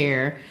his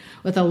chair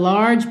with a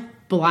large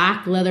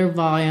black leather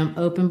volume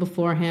open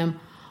before him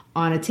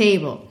on a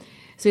table.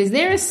 So he's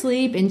there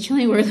asleep, and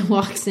Chillingworth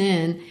walks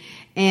in,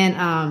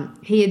 and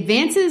he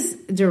advances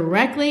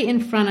directly in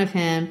front of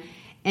him,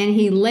 and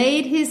he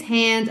laid his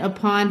hand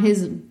upon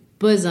his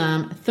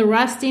bosom,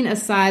 thrusting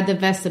aside the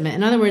vestment.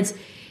 In other words,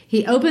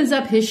 he opens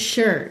up his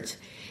shirt,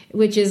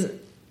 which is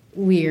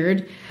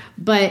weird.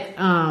 But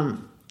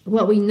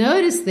what we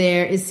notice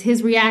there is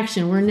his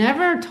reaction. We're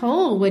never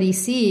told what he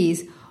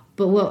sees,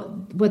 but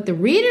what the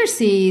reader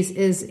sees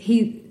is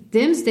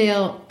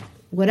Dimmesdale,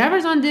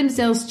 whatever's on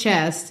Dimmesdale's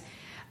chest,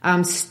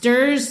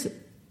 stirs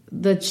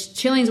the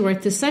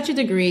Chillingsworth to such a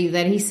degree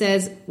that he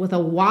says, with a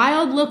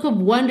wild look of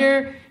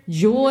wonder,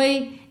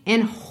 joy,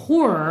 and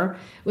horror,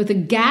 with a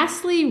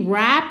ghastly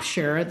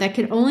rapture that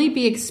could only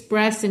be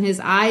expressed in his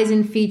eyes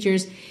and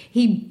features,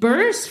 he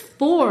bursts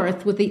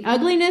forth with the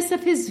ugliness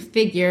of his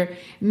figure,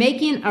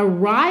 making a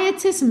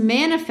riotous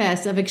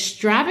manifest of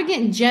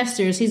extravagant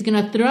gestures. He's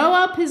going to throw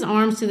up his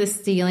arms to the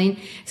ceiling,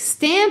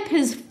 stamp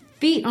his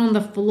feet on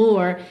the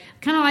floor,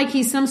 kind of like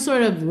he's some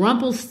sort of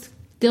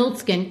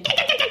Rumpelstiltskin,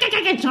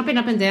 jumping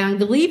up and down,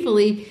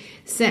 gleefully,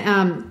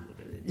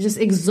 just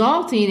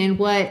exulting in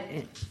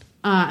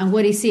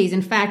what he sees.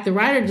 In fact, the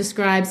writer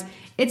describes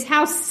it's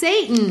how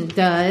Satan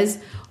does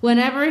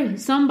whenever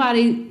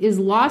somebody is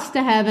lost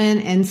to heaven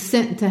and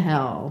sent to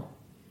hell.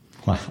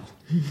 Wow.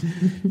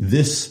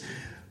 This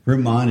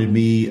reminded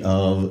me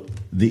of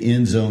the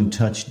end zone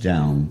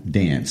touchdown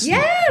dance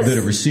that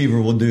a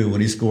receiver will do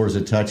when he scores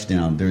a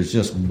touchdown. There's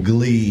just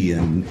glee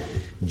and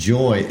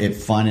joy at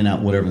finding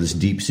out whatever this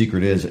deep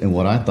secret is. And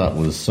what I thought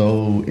was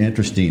so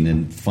interesting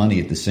and funny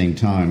at the same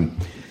time,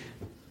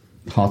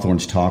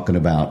 Hawthorne's talking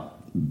about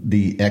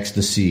the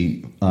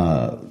ecstasy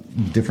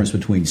difference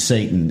between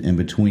Satan and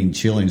between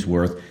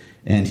Chillingsworth.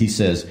 And he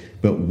says,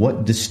 but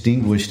what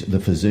distinguished the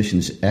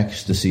physician's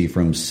ecstasy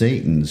from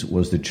Satan's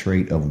was the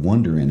trait of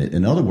wonder in it.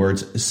 In other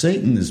words,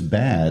 Satan is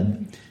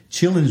bad.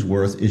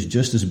 Chillingsworth is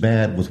just as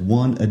bad with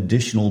one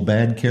additional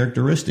bad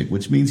characteristic,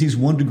 which means he's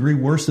 1 degree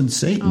worse than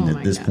Satan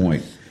at this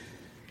point.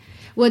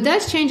 Well, it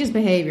does change his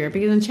behavior,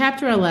 because in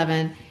chapter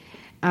 11,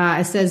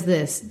 it says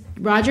this: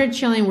 Roger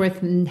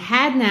Chillingworth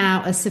had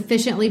now a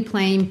sufficiently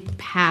plain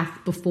path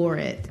before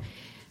it.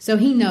 So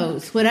he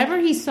knows whatever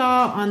he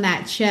saw on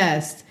that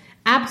chest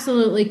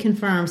absolutely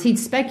confirms. He'd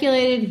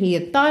speculated, he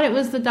had thought it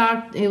was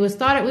thought it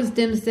was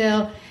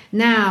Dimmesdale.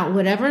 Now,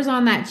 whatever's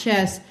on that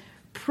chest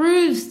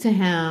proves to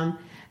him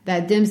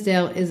that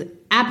Dimmesdale is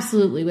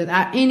absolutely,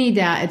 without any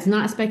doubt, it's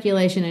not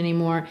speculation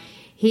anymore.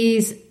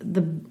 He's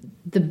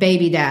the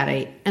baby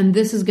daddy, and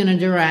this is going to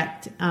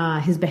direct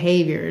his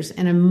behaviors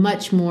in a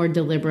much more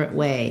deliberate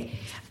way.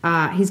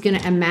 He's going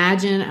to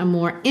imagine a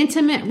more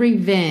intimate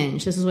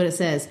revenge, this is what it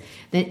says,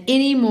 than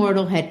any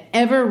mortal had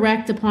ever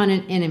wreaked upon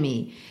an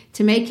enemy,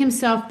 to make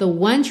himself the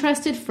one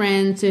trusted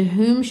friend to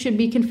whom should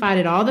be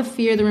confided all the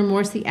fear, the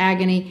remorse, the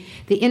agony,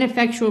 the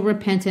ineffectual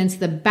repentance,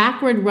 the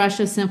backward rush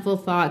of sinful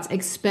thoughts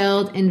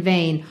expelled in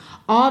vain,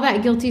 all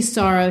that guilty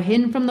sorrow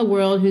hidden from the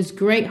world, whose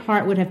great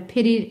heart would have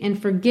pitied and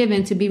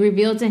forgiven, to be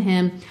revealed to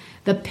him,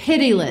 the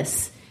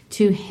pitiless,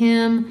 to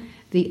him,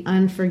 the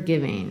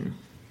unforgiving.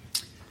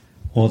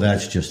 Well,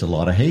 that's just a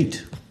lot of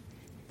hate.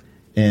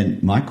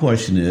 And my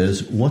question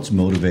is, what's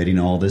motivating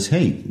all this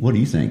hate? What do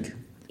you think?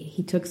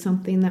 He took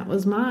something that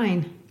was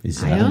mine. Is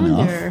that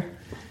enough?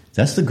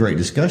 That's the great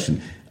discussion.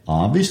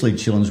 Obviously,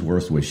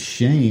 Chillingsworth was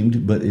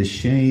shamed, but is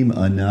shame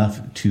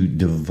enough to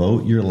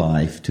devote your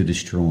life to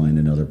destroying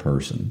another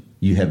person?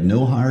 You have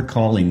no higher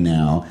calling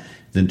now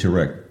than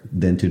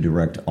to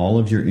direct all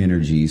of your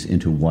energies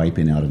into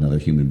wiping out another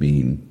human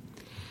being.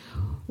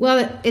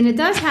 Well, and it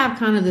does have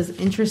kind of this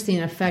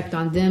interesting effect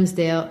on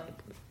Dimmesdale.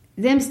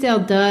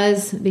 Dimmesdale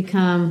does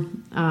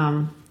become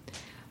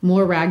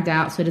more ragged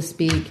out, so to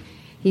speak.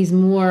 He's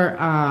more,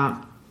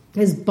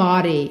 his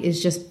body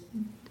is just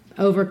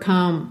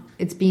overcome.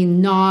 It's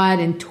being gnawed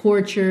and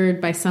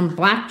tortured by some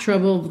black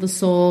trouble of the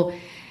soul.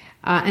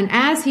 And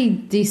as he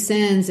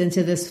descends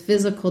into this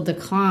physical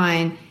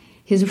decline,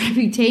 his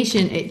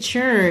reputation at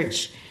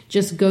church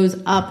just goes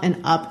up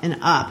and up and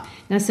up.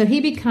 Now, so he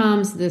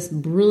becomes this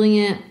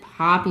brilliant,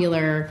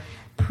 popular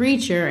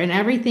preacher, and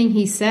everything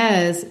he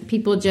says,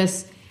 people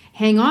just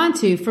hang on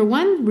to. For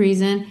one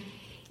reason,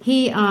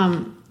 he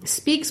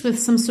speaks with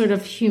some sort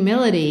of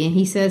humility, and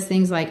he says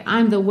things like,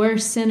 I'm the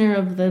worst sinner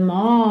of them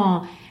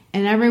all.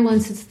 And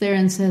everyone sits there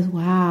and says,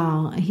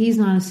 wow, he's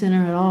not a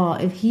sinner at all.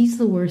 If he's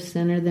the worst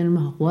sinner, then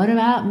what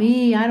about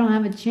me? I don't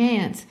have a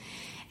chance.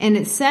 And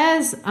it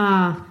says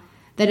that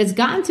it's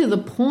gotten to the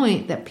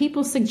point that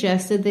people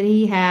suggested that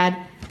he had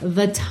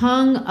the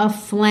tongue of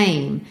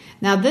flame.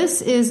 Now,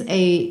 this is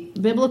a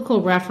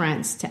biblical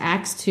reference to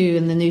Acts 2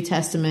 in the New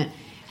Testament.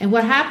 And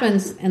what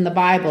happens in the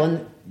Bible,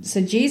 and so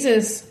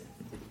Jesus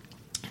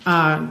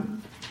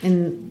in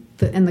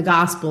the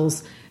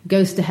Gospels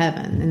goes to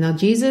heaven. And now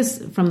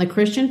Jesus, from the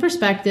Christian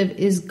perspective,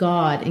 is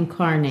God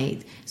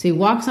incarnate. So he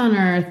walks on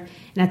earth,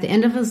 and at the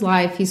end of his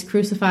life, he's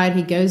crucified,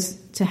 he goes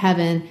to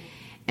heaven.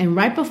 And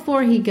right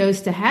before he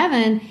goes to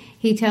heaven,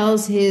 he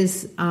tells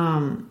his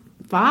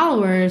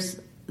followers,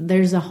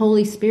 there's a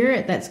Holy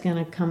Spirit that's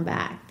going to come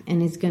back,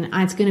 and it's going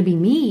to be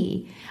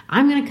me.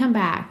 I'm going to come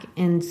back.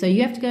 And so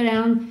you have to go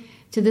down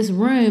to this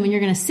room, and you're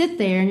going to sit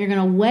there, and you're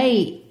going to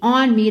wait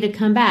on me to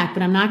come back.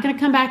 But I'm not going to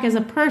come back as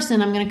a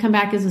person. I'm going to come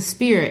back as a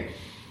spirit.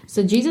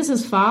 So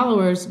Jesus'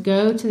 followers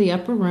go to the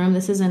upper room.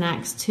 This is in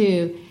Acts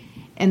 2.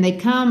 And they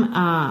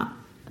come,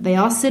 they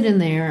all sit in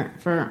there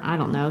for,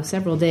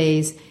 several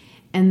days.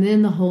 And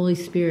then the Holy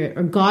Spirit,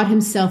 or God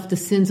himself,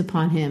 descends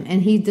upon him.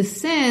 And he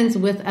descends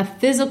with a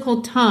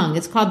physical tongue.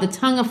 It's called the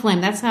tongue of flame.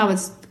 That's how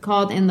it's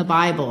called in the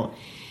Bible.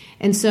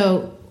 And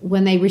so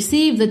when they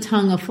receive the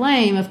tongue of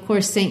flame, of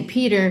course, St.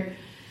 Peter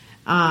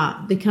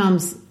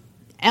becomes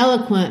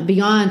eloquent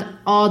beyond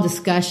all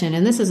discussion.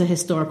 And this is a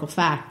historical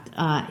fact.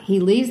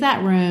 He leaves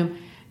that room,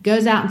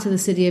 goes out into the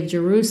city of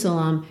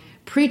Jerusalem,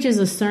 preaches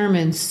a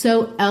sermon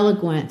so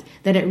eloquent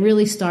that it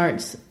really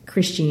starts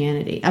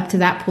Christianity. Up to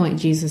that point,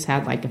 Jesus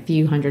had like a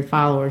few hundred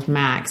followers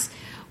max.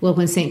 Well,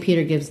 when St.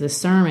 Peter gives this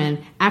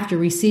sermon, after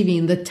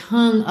receiving the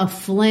tongue of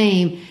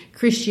flame,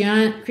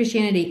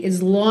 Christianity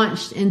is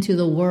launched into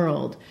the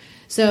world.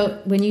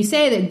 So when you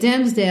say that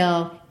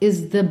Dimsdale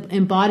is the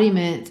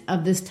embodiment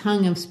of this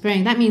tongue of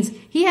spring, that means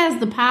he has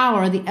the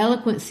power, the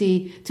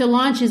eloquency to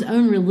launch his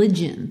own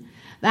religion.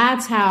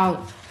 That's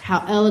how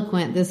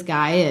eloquent this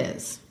guy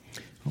is.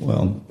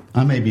 Well,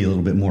 I may be a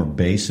little bit more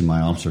base in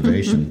my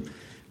observation.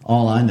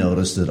 All I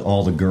noticed that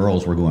all the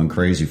girls were going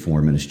crazy for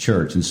him in his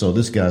church. And so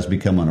this guy's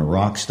becoming a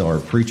rock star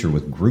preacher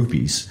with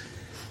groupies.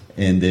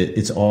 And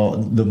it's all,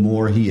 the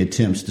more he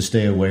attempts to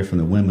stay away from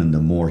the women,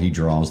 the more he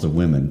draws the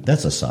women.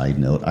 That's a side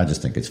note. I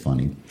just think it's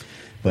funny.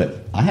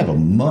 But I have a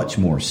much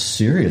more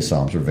serious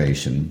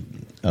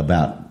observation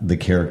about the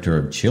character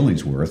of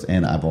Chillingsworth.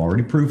 And I've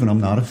already proven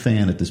I'm not a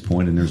fan at this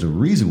point, and there's a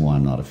reason why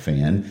I'm not a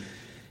fan.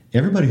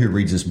 Everybody who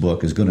reads this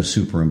book is going to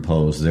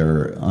superimpose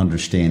their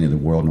understanding of the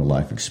world and their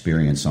life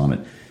experience on it.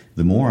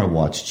 The more I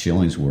watch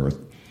Chillingsworth,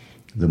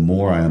 the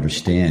more I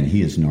understand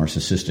he is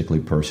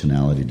narcissistically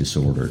personality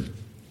disordered.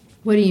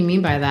 What do you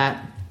mean by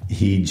that?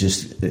 He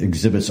just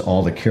exhibits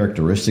all the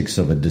characteristics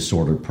of a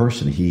disordered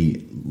person.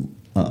 He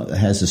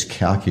has this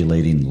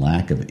calculating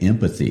lack of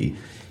empathy.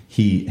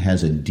 He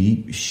has a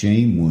deep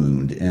shame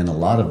wound, and a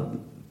lot of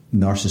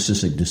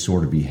narcissistic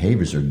disorder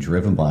behaviors are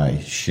driven by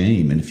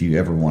shame. And if you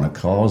ever want to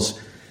cause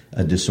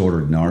a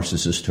disordered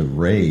narcissist to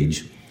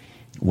rage,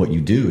 what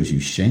you do is you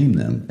shame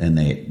them, and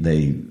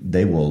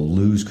they will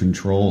lose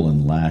control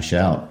and lash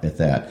out at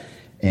that.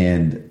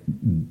 And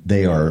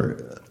they are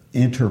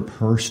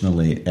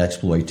interpersonally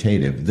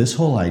exploitative. This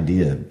whole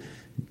idea,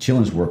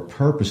 Chillingsworth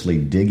purposely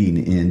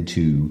digging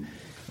into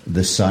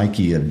the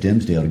psyche of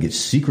Dimsdale to get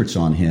secrets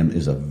on him,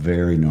 is a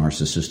very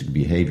narcissistic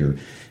behavior.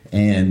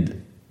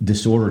 And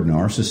disordered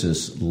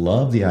narcissists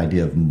love the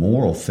idea of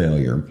moral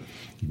failure.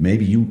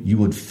 Maybe you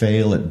would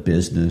fail at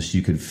business,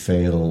 you could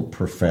fail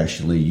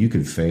professionally, you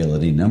could fail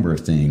at any number of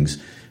things.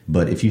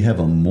 But if you have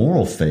a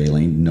moral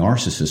failing,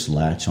 narcissists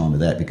latch onto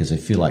that because they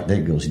feel like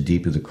that goes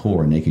deep to the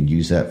core, and they can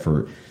use that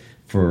for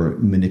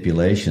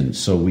manipulation.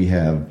 So we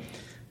have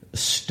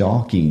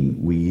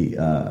stalking.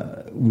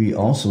 We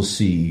also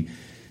see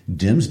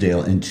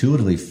Dimsdale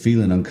intuitively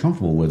feeling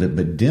uncomfortable with it,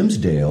 but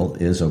Dimsdale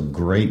is a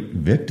great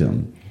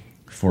victim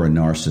for a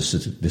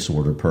narcissistic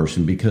disorder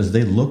person because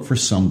they look for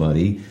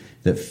somebody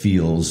that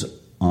feels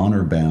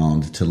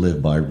honor-bound to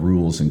live by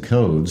rules and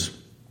codes,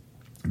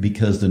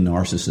 because the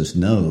narcissist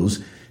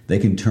knows they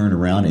can turn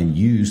around and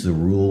use the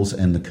rules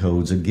and the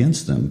codes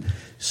against them.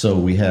 So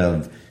we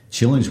have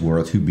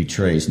Chillingsworth, who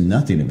betrays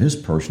nothing of his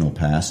personal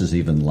past, has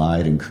even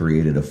lied and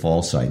created a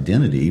false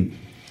identity,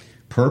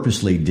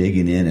 purposely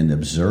digging in and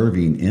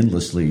observing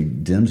endlessly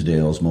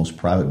Dimsdale's most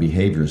private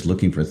behaviors,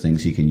 looking for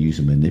things he can use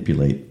and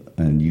manipulate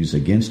and use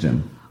against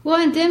him. Well,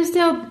 and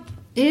Dimsdale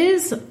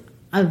is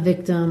a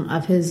victim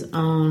of his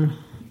own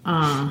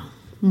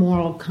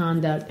moral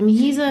conduct. I mean,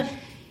 he's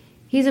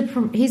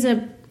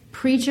a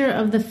preacher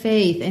of the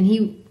faith, and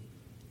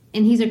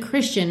he's a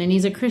Christian, and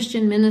he's a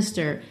Christian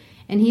minister,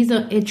 and he's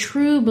a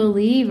true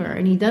believer,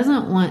 and he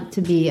doesn't want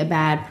to be a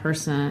bad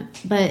person,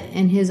 but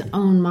in his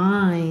own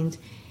mind,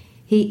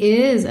 he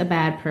is a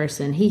bad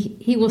person.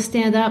 He will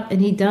stand up,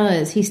 and he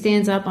does. He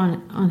stands up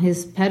on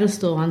his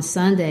pedestal on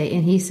Sunday,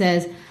 and he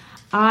says,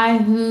 I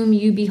whom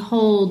you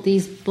behold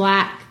these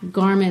black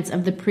garments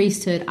of the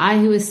priesthood, I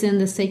who ascend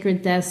the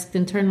sacred desk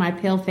and turn my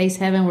pale face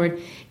heavenward,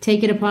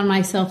 take it upon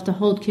myself to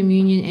hold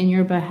communion in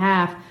your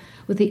behalf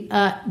with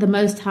the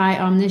Most High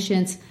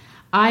Omniscience,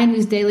 I in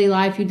whose daily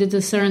life you did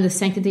discern the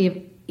sanctity of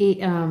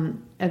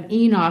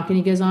Enoch. And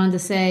he goes on to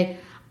say,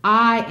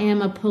 I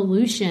am a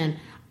pollution,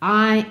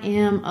 I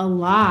am a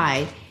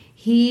lie.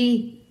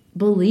 He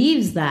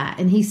believes that,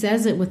 and he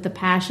says it with the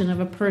passion of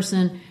a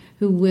person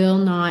who will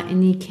not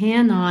and he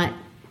cannot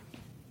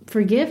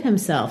forgive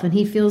himself, and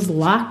he feels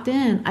locked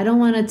in. I don't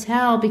want to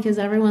tell because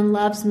everyone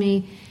loves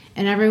me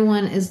and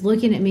everyone is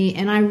looking at me,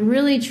 and I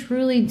really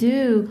truly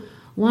do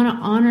want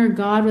to honor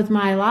God with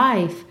my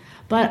life,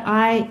 but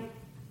I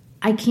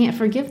can't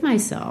forgive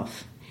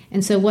myself.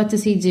 And so what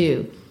does he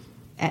do?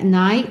 At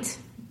night,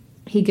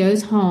 he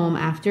goes home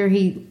after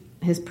he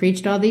has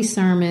preached all these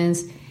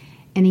sermons,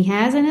 and he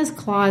has in his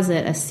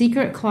closet, a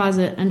secret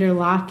closet under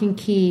lock and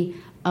key,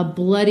 a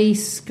bloody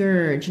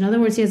scourge. In other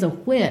words, he has a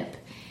whip.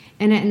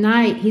 And at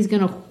night, he's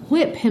going to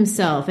whip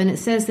himself. And it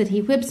says that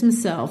he whips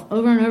himself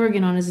over and over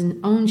again on his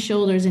own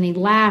shoulders, and he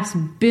laughs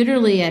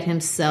bitterly at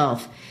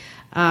himself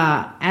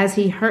as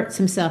he hurts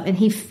himself. And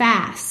he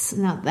fasts.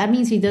 Now, that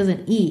means he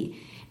doesn't eat.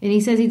 And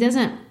he says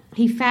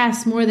he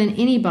fasts more than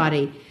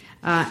anybody,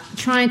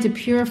 trying to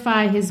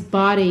purify his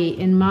body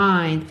and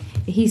mind.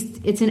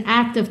 It's an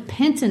act of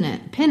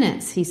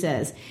penance, he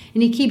says.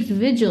 And he keeps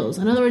vigils.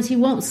 In other words, he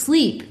won't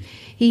sleep.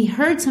 He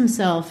hurts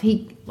himself.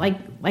 He like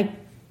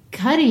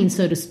cutting,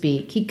 so to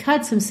speak. He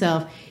cuts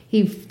himself.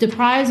 He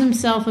deprives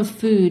himself of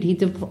food. He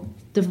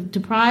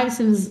deprives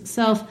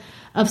himself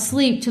of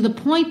sleep to the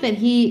point that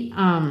he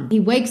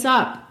wakes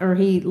up, or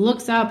he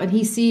looks up and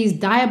he sees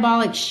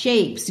diabolic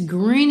shapes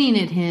grinning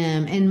at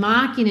him and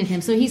mocking at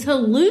him. So he's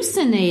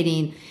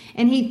hallucinating,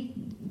 and he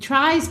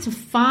tries to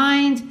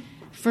find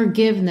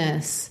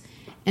forgiveness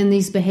in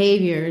these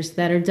behaviors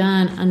that are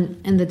done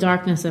in the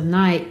darkness of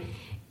night,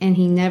 and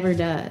he never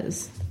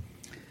does.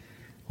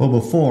 Well,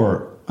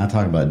 before I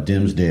talk about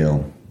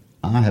Dimsdale,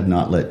 I have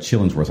not let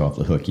Chillingsworth off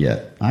the hook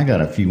yet. I got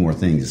a few more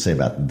things to say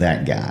about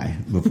that guy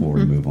before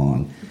we move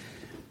on.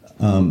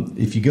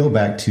 If you go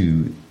back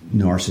to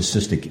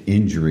narcissistic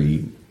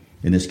injury,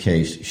 in this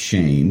case,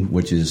 shame,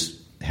 which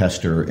is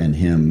Hester and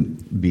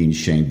him being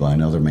shamed by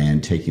another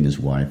man, taking his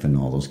wife and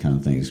all those kind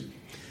of things.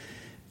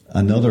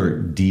 Another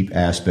deep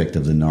aspect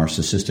of the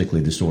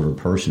narcissistically disordered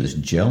person is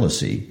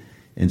jealousy.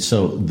 And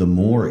so the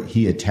more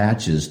he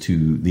attaches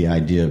to the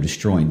idea of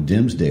destroying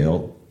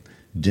Dimsdale,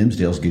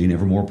 Dimsdale's getting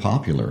ever more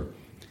popular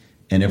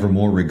and ever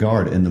more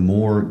regard. And the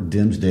more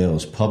Dimsdale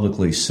is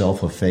publicly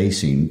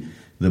self-effacing,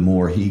 the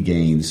more he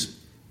gains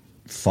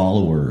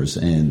followers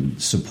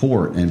and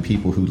support and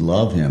people who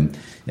love him.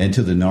 And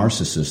to the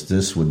narcissist,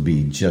 this would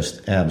be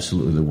just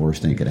absolutely the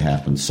worst thing that could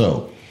happen.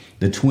 So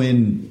the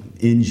twin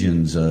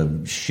engines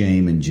of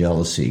shame and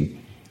jealousy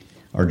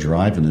are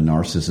driving the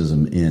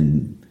narcissism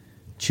in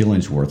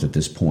Chillingsworth at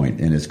this point,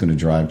 and it's going to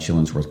drive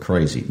Chillingsworth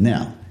crazy.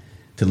 Now,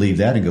 to leave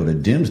that and go to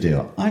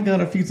Dimsdale, I got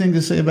a few things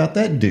to say about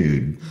that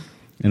dude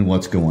and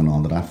what's going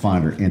on that I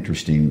find are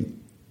interesting.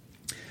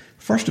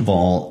 First of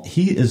all,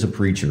 he is a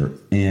preacher,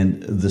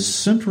 and the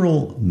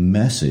central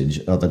message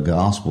of the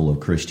gospel of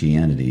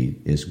Christianity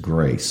is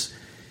grace.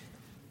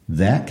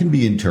 That can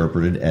be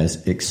interpreted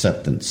as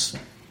acceptance.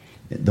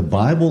 The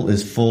Bible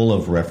is full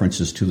of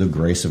references to the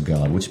grace of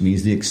God, which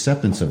means the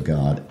acceptance of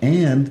God.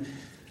 And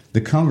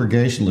the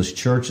Congregationalist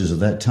churches of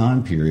that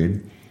time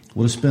period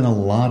would have spent a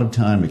lot of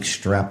time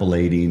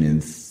extrapolating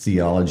and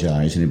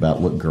theologizing about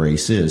what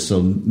grace is.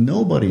 So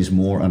nobody's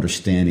more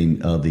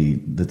understanding of the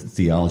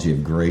theology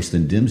of grace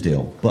than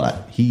Dimsdale,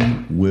 but he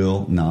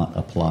will not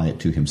apply it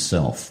to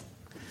himself.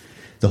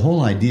 The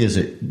whole idea is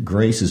that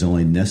grace is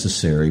only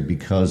necessary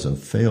because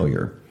of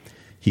failure.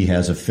 He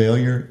has a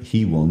failure.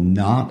 He will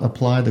not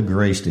apply the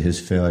grace to his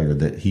failure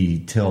that he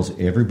tells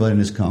everybody in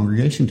his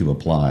congregation to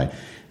apply.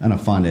 And I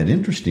find that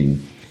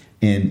interesting.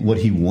 And what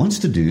he wants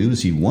to do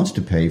is he wants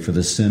to pay for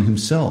the sin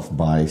himself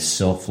by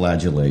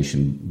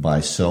self-flagellation,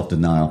 by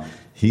self-denial.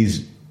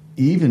 He's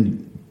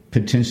even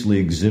potentially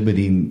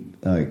exhibiting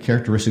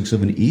characteristics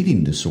of an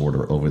eating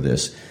disorder over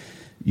this.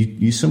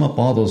 You sum up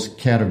all those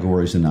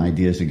categories and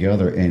ideas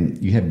together,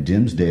 and you have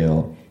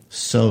Dimsdale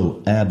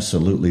so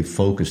absolutely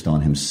focused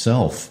on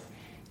himself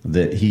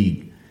that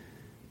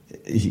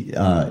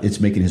it's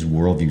making his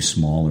worldview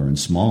smaller and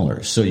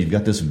smaller. So you've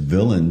got this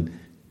villain,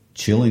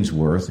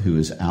 Chillingsworth, who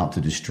is out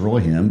to destroy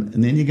him,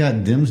 and then you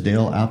got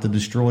Dimsdale out to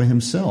destroy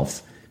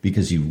himself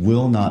because he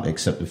will not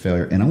accept the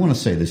failure. And I want to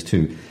say this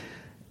too.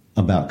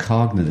 about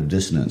cognitive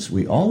dissonance.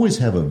 We always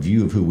have a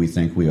view of who we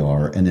think we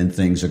are, and then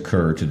things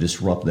occur to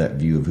disrupt that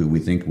view of who we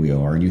think we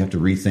are, and you have to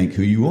rethink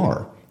who you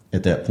are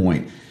at that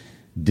point.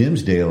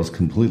 Dimmesdale is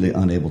completely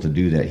unable to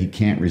do that. He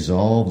can't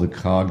resolve the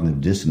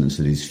cognitive dissonance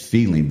that he's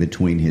feeling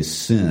between his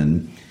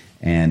sin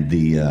and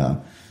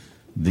the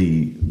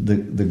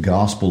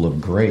gospel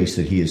of grace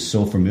that he is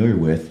so familiar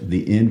with.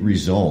 The end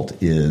result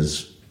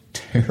is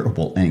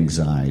terrible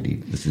anxiety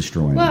that's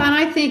destroying him. Well, and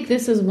I think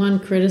this is one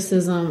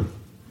criticism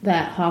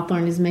that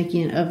Hawthorne is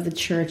making of the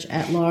church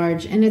at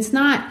large. And it's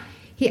not,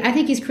 I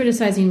think he's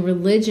criticizing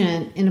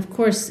religion. And of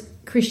course,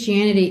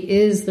 Christianity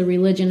is the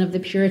religion of the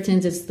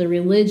Puritans. It's the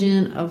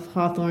religion of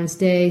Hawthorne's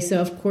day. So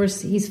of course,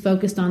 he's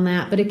focused on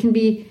that. But it can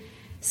be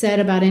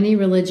said about any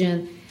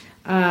religion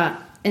and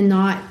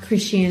not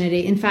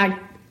Christianity. In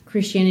fact,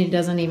 Christianity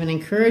doesn't even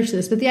encourage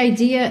this. But the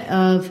idea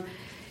of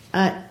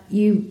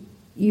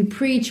you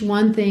preach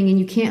one thing and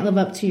you can't live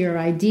up to your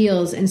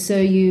ideals, and so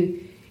you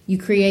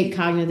create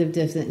cognitive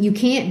dissonance. You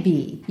can't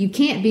be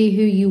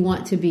who you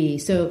want to be.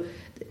 So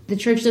the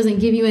church doesn't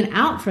give you an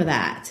out for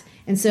that.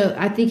 And so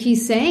I think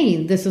he's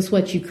saying this is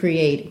what you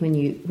create when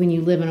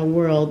you live in a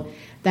world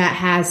that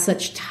has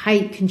such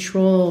tight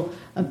control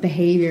of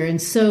behavior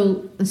and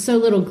so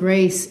little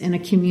grace in a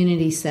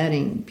community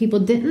setting. People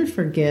didn't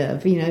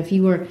forgive. If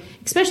you were,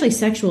 especially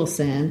sexual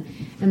sin,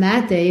 in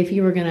that day, if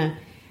you were going to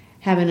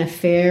have an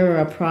affair or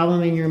a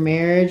problem in your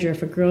marriage, or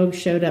if a girl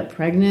showed up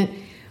pregnant,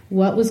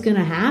 what was going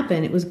to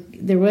happen?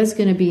 There was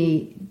going to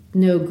be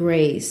no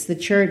grace. The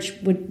church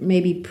would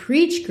maybe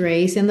preach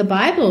grace, and the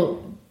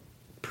Bible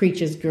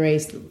preaches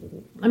grace.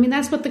 I mean,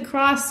 that's what the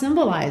cross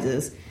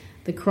symbolizes.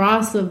 The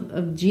cross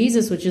of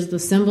Jesus, which is the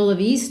symbol of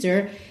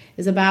Easter,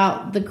 is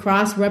about the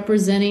cross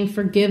representing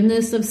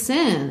forgiveness of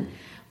sin.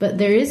 But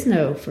there is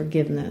no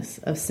forgiveness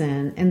of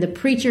sin, and the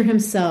preacher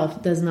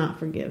himself does not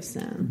forgive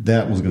sin.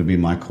 That was going to be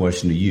my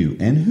question to you.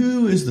 And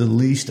who is the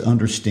least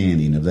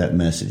understanding of that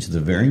message? The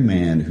very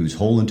man whose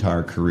whole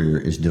entire career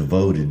is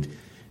devoted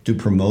to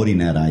promoting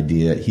that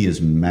idea. He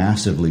is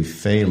massively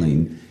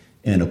failing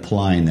in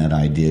applying that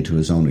idea to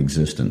his own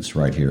existence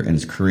right here, and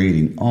it's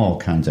creating all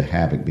kinds of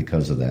havoc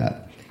because of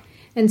that.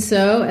 And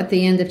so, at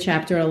the end of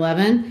chapter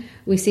 11,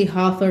 we see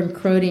Hawthorne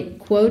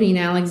quoting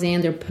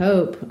Alexander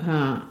Pope,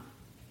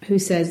 who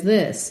says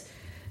this: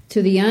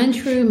 "To the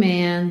untrue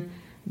man,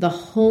 the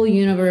whole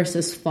universe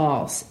is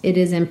false. It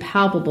is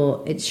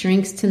impalpable. It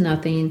shrinks to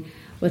nothing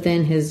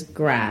within his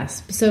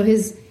grasp." So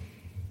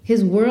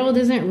his world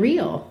isn't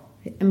real.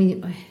 I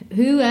mean,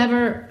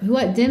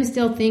 what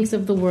Dimmesdale thinks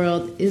of the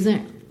world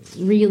isn't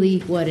really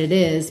what it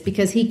is,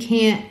 because he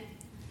can't,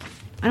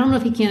 I don't know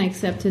if he can't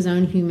accept his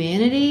own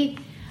humanity,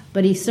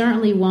 but he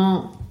certainly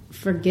won't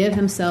forgive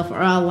himself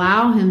or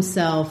allow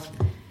himself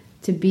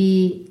to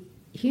be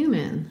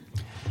human.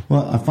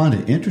 Well, I find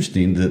it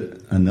interesting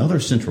that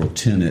another central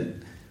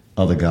tenet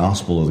of the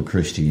gospel of the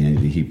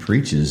Christianity he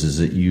preaches is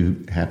that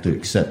you have to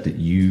accept that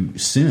you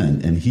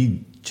sin, and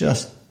he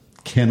just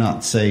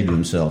cannot say to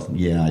himself,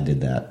 yeah, I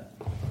did that.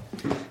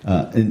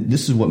 And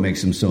this is what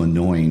makes him so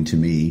annoying to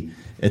me.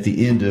 At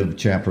the end of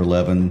chapter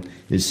 11,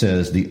 it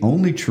says, "The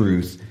only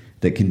truth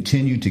that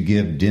continued to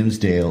give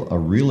Dimmesdale a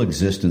real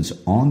existence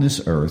on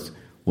this earth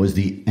was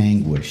the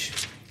anguish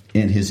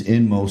in his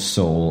inmost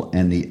soul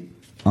and the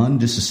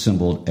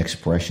undisassembled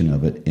expression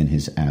of it in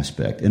his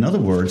aspect." In other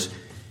words,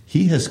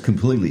 he has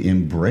completely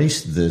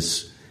embraced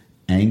this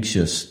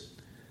anxious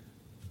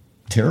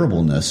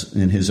terribleness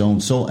in his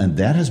own soul, and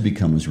that has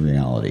become his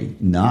reality,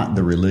 not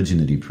the religion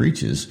that he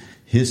preaches.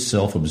 His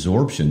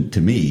self-absorption,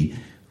 to me,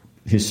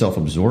 his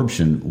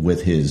self-absorption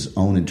with his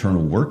own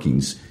internal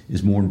workings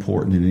is more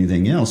important than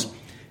anything else.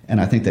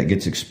 And I think that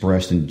gets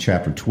expressed in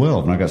chapter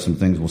 12. And I got some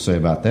things we'll say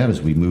about that as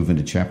we move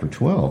into chapter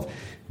 12.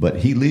 But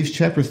he leaves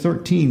chapter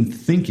 13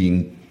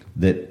 thinking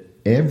that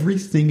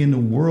everything in the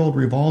world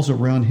revolves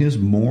around his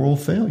moral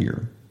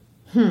failure.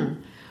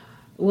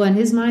 Well, in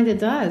his mind it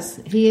does.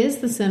 He is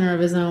the center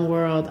of his own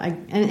world.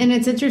 And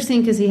it's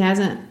interesting because he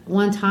hasn't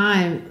one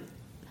time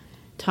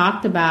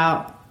talked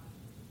about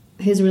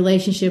his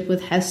relationship with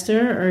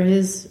Hester or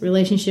his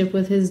relationship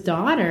with his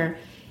daughter.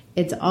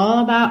 It's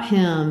all about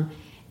him.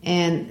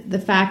 And the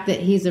fact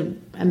that he's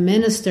a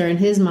minister in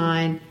his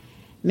mind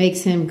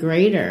makes him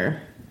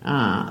greater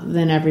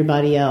than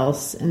everybody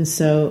else. And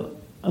so,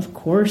 of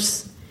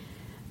course,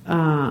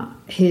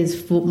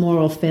 his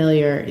moral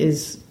failure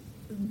is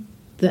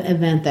the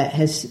event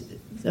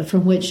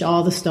from which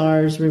all the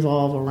stars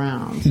revolve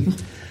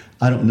around.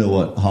 I don't know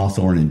what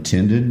Hawthorne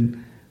intended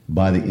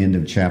by the end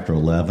of chapter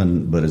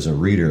 11, but as a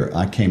reader,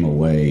 I came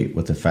away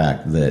with the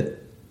fact that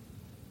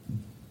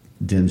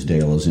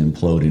Dimmesdale is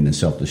imploding and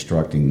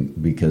self-destructing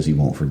because he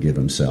won't forgive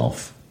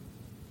himself.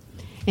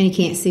 And he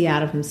can't see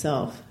out of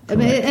himself. I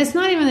mean, it's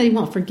not even that he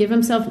won't forgive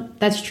himself.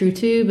 That's true,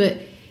 too, but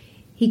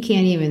he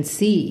can't even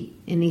see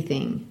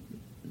anything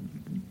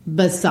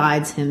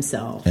besides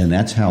himself. And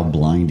that's how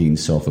blinding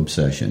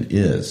self-obsession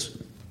is.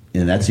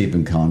 And that's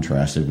even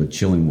contrasted with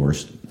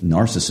Chillingworth's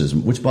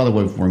narcissism, which, by the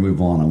way, before we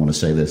move on, I want to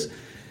say this.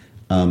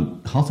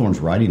 Hawthorne's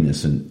writing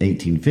this in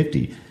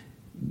 1850.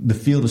 the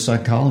field of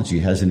psychology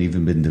hasn't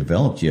even been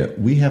developed yet.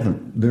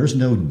 There's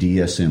no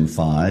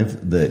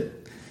DSM-5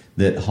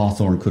 that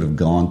Hawthorne could have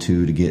gone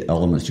to get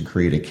elements to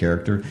create a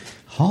character.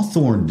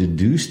 Hawthorne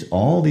deduced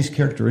all these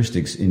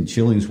characteristics in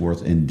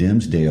Chillingsworth and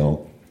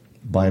Dimmesdale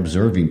by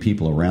observing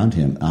people around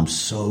him. I'm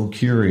so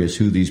curious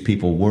who these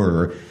people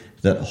were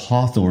that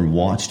Hawthorne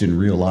watched in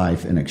real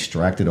life and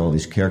extracted all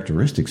these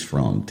characteristics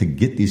from to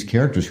get these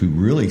characters who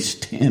really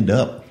stand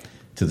up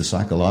to the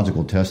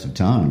psychological test of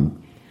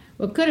time.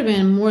 Well, it could have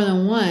been more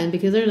than one,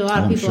 because there's a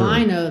lot of people sure.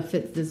 I know that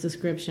fit this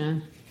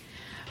description.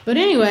 But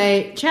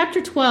anyway,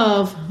 chapter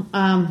 12,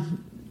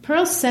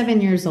 Pearl's 7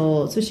 years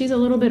old, so she's a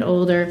little bit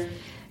older,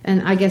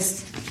 and I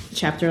guess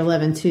chapter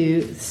 11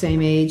 too,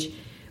 same age.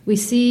 We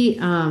see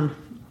the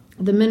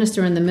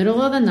minister in the middle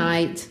of the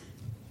night,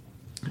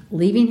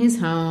 leaving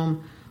his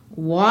home,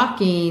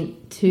 walking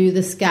to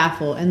the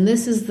scaffold, and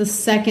this is the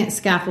second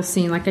scaffold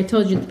scene. Like I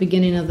told you at the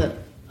beginning of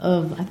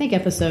I think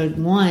episode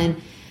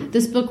 1,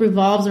 this book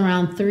revolves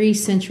around 3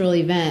 central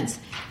events.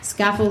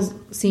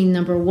 Scaffold scene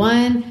number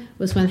 1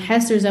 was when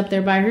Hester's up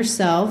there by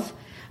herself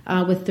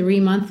with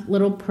 3-month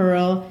little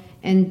Pearl,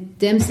 and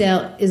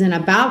Dimmesdale is in a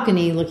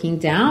balcony looking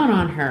down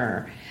on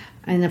her,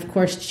 and of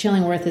course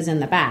Chillingworth is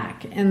in the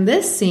back. And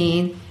this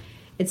scene,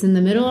 it's in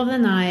the middle of the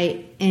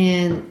night,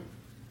 and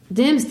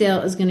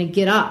Dimmesdale is going to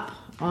get up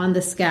on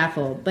the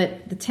scaffold,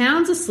 but the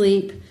town's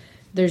asleep.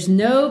 There's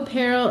no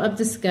peril of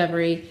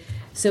discovery,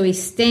 so he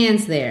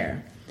stands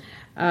there.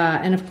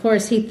 And of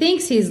course, he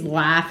thinks he's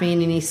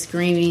laughing and he's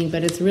screaming,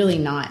 but it's really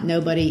not.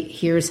 Nobody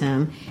hears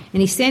him.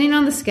 And he's standing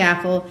on the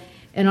scaffold,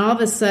 and all of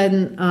a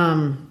sudden,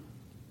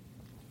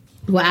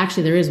 well,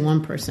 actually, there is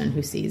one person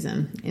who sees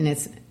him, and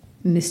it's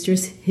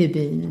Mistress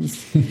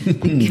Hibbins,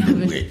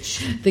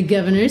 the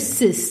governor's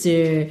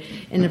sister.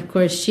 And of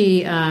course,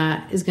 she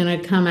is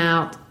going to come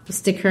out,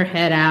 stick her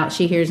head out.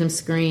 She hears him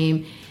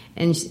scream,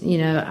 and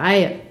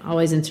I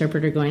always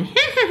interpret her going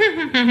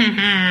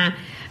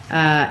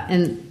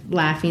and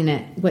laughing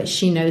at what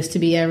she knows to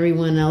be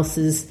everyone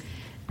else's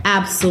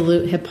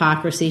absolute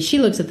hypocrisy. She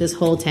looks at this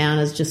whole town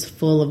as just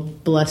full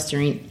of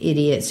blustering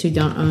idiots who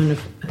don't own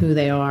who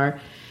they are.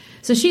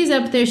 So she's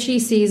up there, she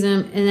sees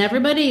him, and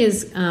everybody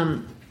is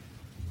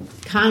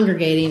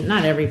congregating,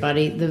 not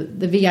everybody,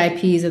 the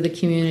VIPs of the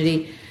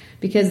community,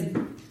 because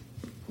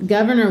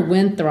Governor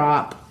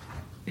Winthrop,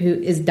 who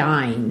is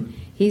dying,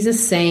 he's a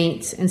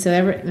saint, and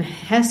so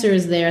Hester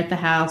is there at the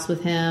house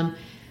with him.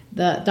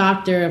 The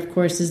doctor, of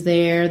course, is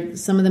there.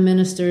 Some of the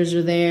ministers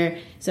are there.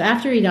 So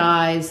after he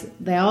dies,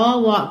 they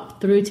all walk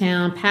through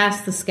town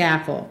past the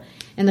scaffold.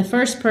 And the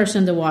first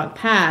person to walk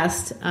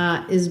past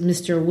is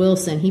Mr.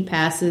 Wilson. He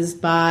passes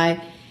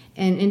by,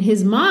 and in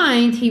his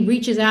mind, he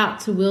reaches out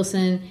to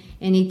Wilson,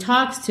 and he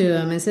talks to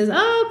him and says,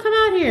 "Oh, come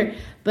out here."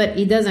 But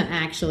he doesn't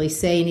actually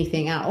say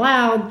anything out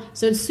loud.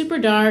 So it's super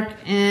dark,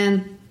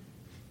 and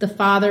the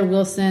father,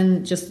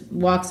 Wilson, just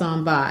walks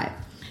on by.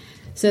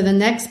 So the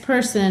next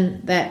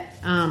person that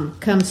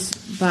comes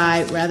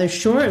by rather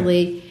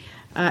shortly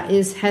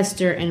is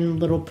Hester and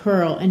little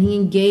Pearl, and he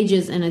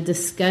engages in a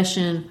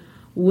discussion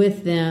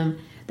with them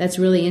that's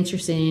really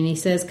interesting. And he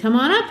says, "Come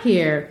on up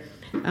here.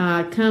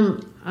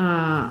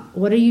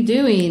 What are you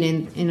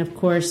doing?" And of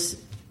course,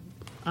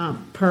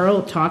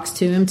 Pearl talks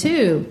to him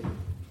too.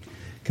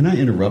 Can I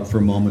interrupt for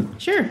a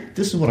moment? Sure.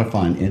 This is what I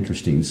find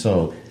interesting.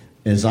 So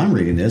as I'm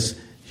reading this,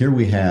 here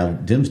we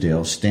have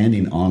Dimmesdale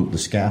standing on the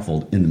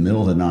scaffold in the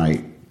middle of the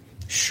night,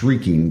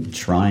 shrieking,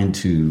 trying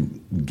to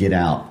get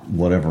out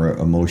whatever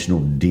emotional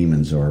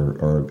demons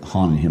are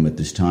haunting him at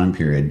this time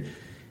period.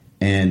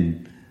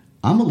 And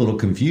I'm a little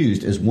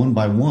confused as one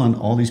by one,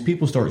 all these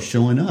people start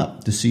showing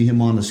up to see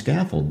him on the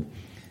scaffold.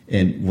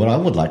 And what I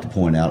would like to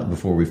point out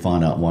before we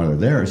find out why they're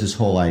there is this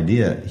whole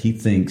idea. He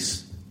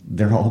thinks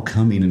they're all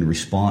coming in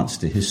response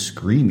to his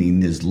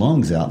screaming his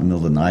lungs out in the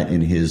middle of the night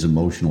and his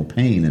emotional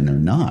pain, and they're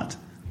not.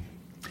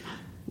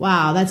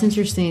 Wow, that's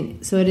interesting.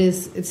 So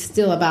it's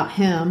still about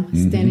him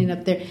standing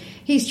up there.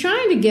 He's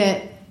trying to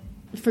get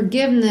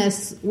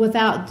forgiveness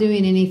without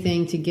doing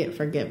anything to get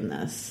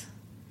forgiveness.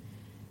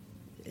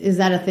 Is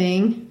that a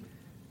thing?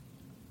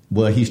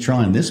 Well, he's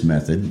trying this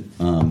method.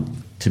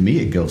 To me,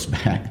 it goes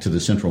back to the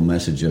central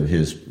message of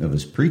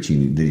his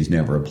preaching that he's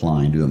never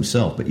applying to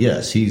himself. But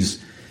yes, he's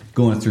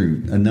going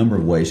through a number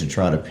of ways to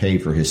try to pay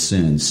for his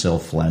sins: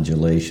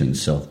 self-flagellation,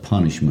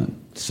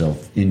 self-punishment,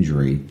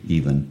 self-injury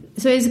even.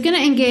 So he's going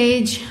to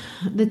engage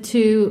the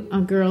two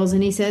girls,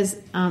 and he says,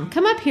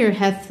 "Come up here,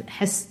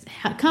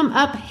 come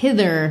up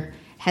hither,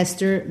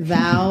 Hester,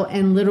 thou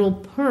and little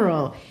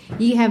Pearl.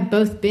 Ye have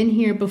both been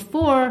here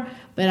before,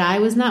 but I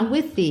was not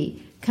with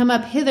thee. Come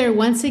up hither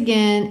once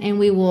again, and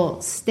we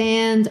will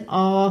stand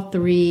all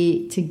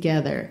three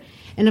together."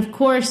 And of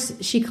course,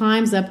 she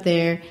climbs up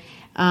there.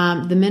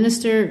 The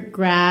minister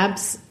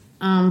grabs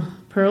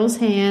Pearl's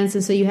hands,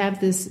 and so you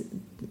have this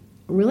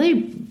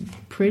really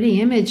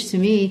pretty image to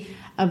me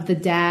of the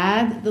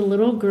dad, the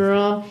little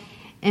girl,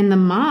 and the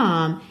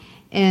mom.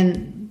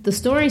 And the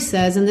story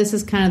says, and this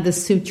is kind of the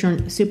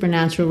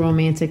supernatural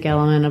romantic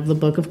element of the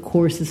book. Of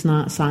course, it's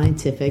not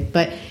scientific,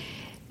 but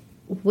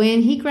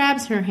when he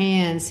grabs her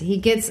hands, he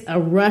gets a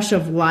rush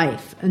of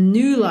life, a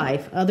new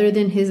life other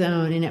than his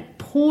own, and it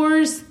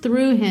pours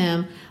through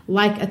him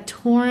like a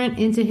torrent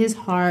into his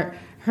heart,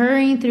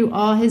 hurrying through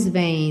all his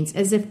veins,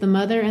 as if the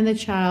mother and the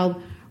child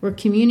were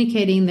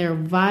communicating their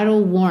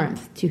vital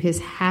warmth to his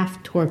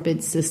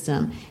half-torpid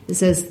system. It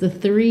says the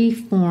three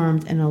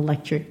formed an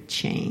electric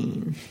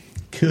chain.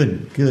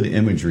 Good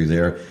imagery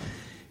there.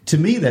 To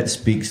me, that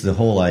speaks the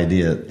whole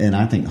idea, and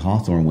I think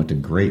Hawthorne went to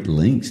great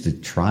lengths to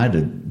try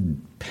to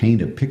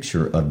paint a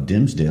picture of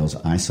Dimmesdale's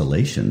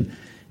isolation,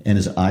 and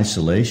his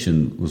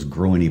isolation was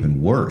growing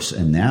even worse,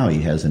 and now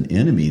he has an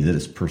enemy that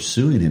is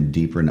pursuing him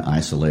deeper into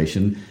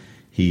isolation.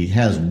 He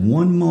has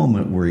one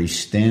moment where he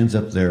stands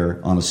up there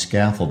on a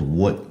scaffold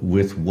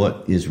with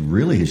what is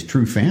really his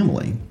true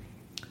family.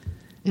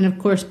 And of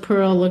course,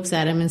 Pearl looks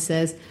at him and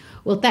says,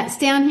 "Wilt that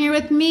stand here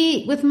with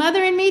me, with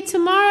Mother and me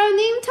tomorrow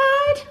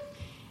noontide?"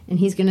 And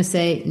he's going to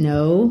say,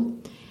 "No,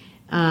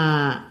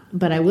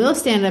 but I will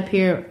stand up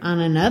here on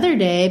another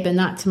day, but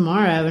not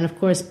tomorrow." And of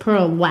course,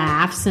 Pearl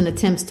laughs and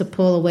attempts to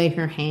pull away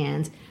her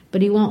hand,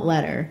 but he won't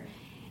let her.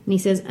 And he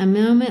says, "A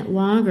moment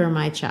longer,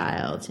 my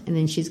child." And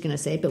then she's going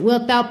to say, "But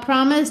wilt thou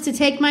promise to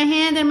take my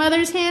hand and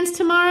Mother's hands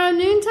tomorrow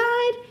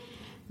noontide?"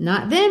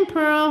 "Not then,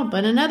 Pearl,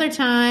 but another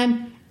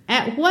time."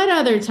 "At what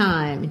other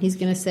time?" And he's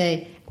going to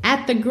say,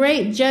 "At the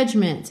great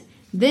judgment.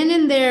 Then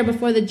and there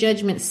before the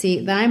judgment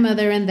seat, thy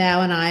mother and thou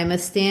and I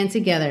must stand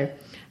together.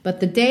 But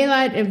the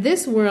daylight of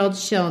this world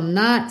shall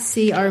not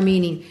see our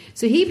meeting."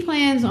 So he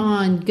plans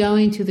on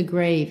going to the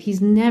grave. He's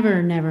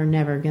never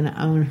going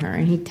to own her.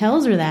 And he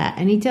tells her that.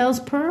 And he tells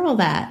Pearl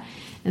that.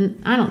 And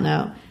I don't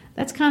know.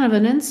 That's kind of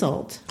an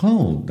insult.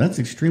 Oh, that's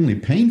extremely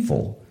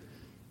painful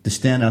to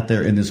stand out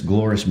there in this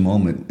glorious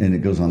moment. And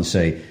it goes on to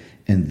say,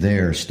 "And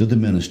there stood the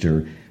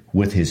minister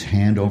with his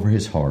hand over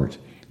his heart,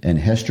 and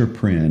Hester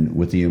Prynne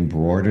with the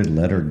embroidered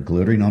letter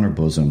glittering on her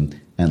bosom,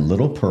 and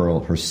little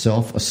Pearl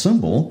herself a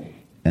symbol,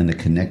 and the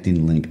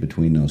connecting link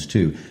between those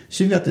two."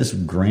 So you've got this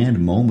grand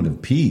moment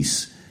of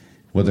peace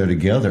where they're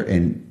together,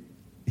 and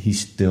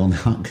he's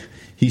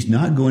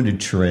not going to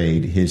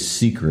trade his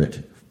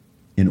secret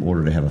in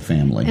order to have a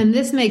family. And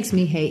this makes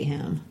me hate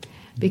him,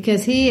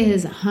 because he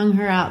has hung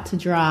her out to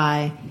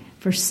dry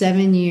for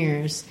 7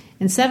 years.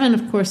 And 7,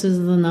 of course, is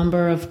the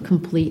number of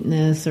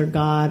completeness or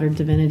God or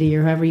divinity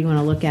or however you want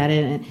to look at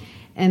it.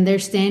 And they're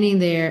standing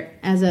there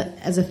as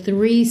a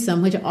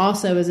threesome, which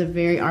also is a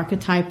very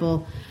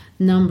archetypal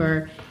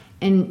number.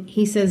 And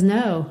he says,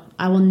 "No,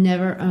 I will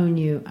never own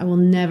you. I will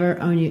never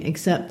own you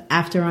except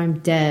after I'm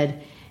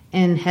dead."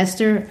 And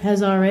Hester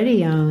has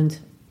already owned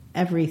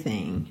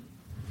everything.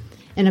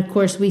 And of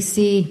course we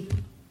see,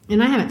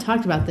 and I haven't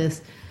talked about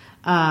this,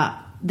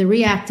 the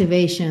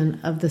reactivation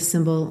of the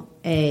symbol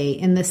A.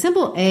 And the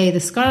symbol A, the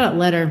scarlet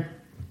letter,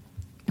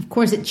 of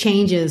course it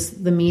changes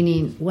the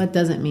meaning. What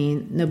does it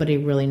mean? Nobody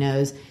really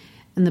knows.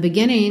 In the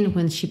beginning,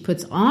 when she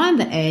puts on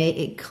the A,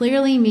 it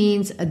clearly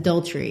means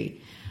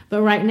adultery.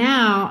 But right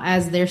now,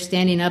 as they're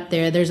standing up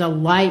there, there's a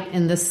light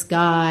in the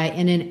sky,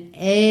 and an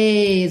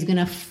A is going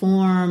to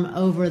form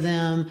over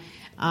them.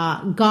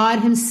 God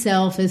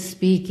himself is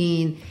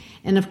speaking.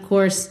 And of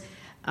course,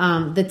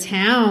 the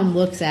town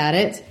looks at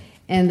it,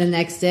 and the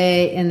next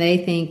day, and they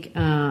think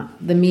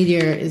the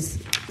meteor is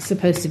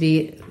supposed to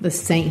be the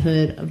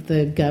sainthood of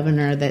the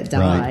governor that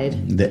died.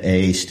 Right. The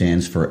A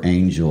stands for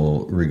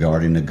angel,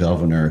 regarding the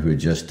governor who had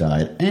just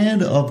died.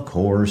 And, of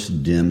course,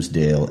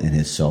 Dimmesdale, in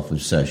his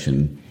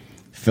self-obsession,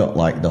 felt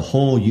like the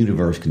whole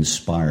universe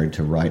conspired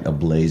to write a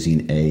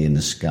blazing A in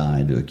the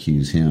sky to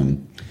accuse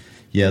him.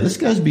 Yeah, this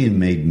guy's being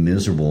made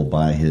miserable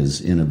by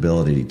his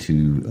inability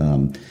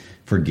to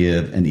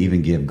forgive and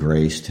even give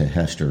grace to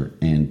Hester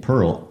and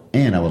Pearl.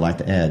 And I would like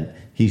to add,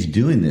 he's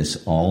doing this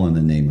all in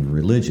the name of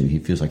religion. He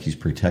feels like he's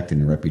protecting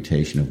the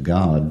reputation of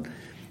God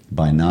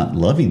by not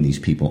loving these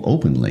people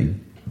openly.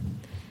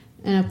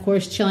 And of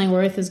course,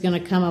 Chillingworth is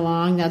going to come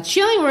along. Now,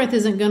 Chillingworth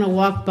isn't going to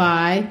walk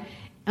by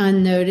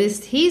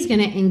unnoticed. He's going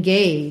to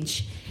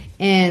engage.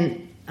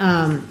 And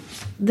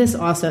this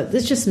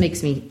just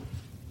makes me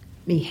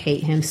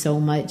hate him so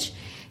much.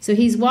 So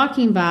he's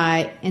walking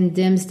by, and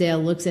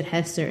Dimmesdale looks at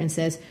Hester and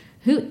says,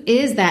 "Who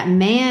is that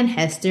man,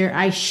 Hester?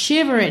 I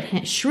shiver at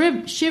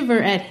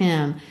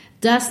him.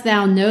 Dost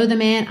thou know the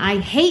man? I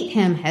hate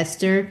him,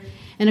 Hester."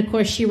 And of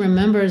course, she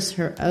remembers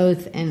her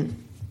oath and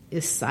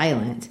is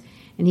silent.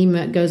 And he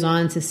goes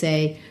on to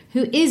say,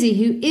 "Who is he?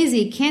 Who is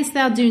he? Canst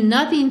thou do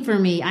nothing for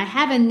me? I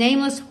have a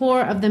nameless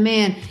whore of the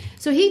man."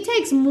 So he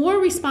takes more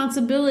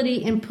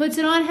responsibility and puts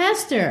it on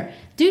Hester.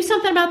 Do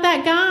something about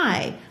that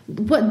guy.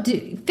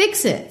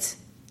 Fix it,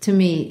 to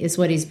me, is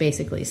what he's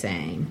basically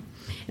saying.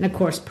 And of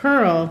course,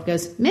 Pearl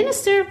goes,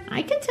 "Minister,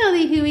 I can tell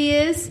thee who he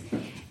is."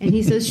 And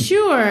he says,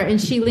 "Sure." And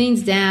she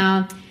leans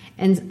down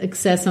and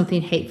says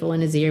something hateful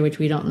in his ear, which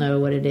we don't know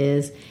what it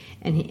is.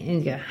 And he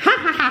goes, "Ha,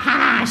 ha, ha,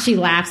 ha." She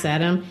laughs at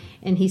him.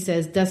 And he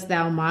says, "Dost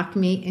thou mock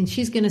me?" And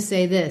she's going to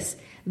say this: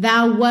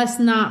 "Thou wast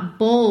not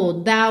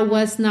bold. Thou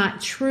wast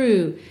not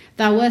true.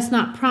 Thou wast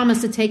not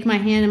promised to take my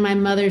hand and my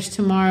mother's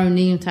tomorrow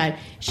noontide."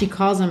 She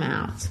calls him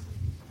out.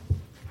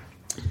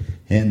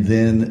 And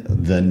then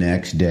the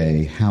next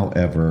day,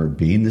 however,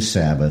 being the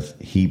Sabbath,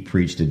 he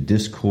preached a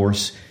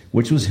discourse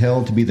which was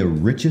held to be the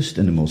richest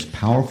and the most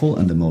powerful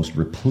and the most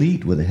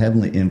replete with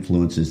heavenly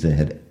influences that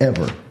had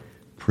ever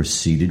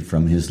proceeded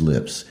from his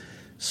lips.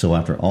 So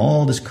after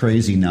all this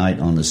crazy night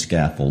on the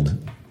scaffold,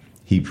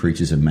 he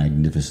preaches a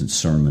magnificent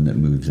sermon that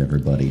moves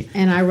everybody.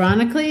 And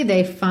ironically,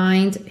 they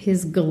find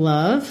his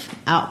glove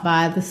out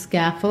by the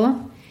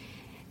scaffold,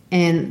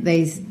 and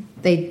they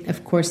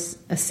of course,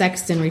 a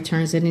sexton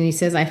returns it, and he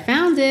says, I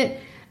found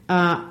it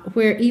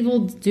where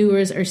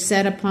evildoers are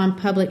set upon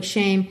public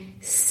shame.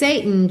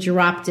 Satan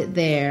dropped it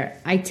there.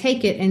 I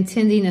take it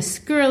intending a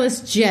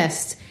scurrilous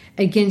jest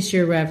against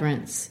your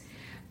reverence.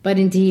 But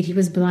indeed, he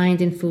was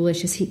blind and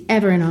foolish, as he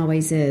ever and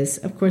always is.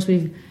 Of course,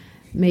 we've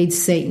made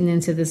Satan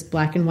into this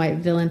black and white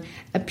villain.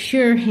 A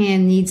pure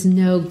hand needs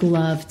no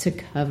glove to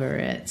cover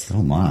it.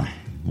 Oh, my.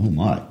 Oh,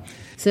 my.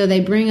 So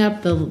they bring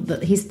up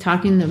he's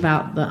talking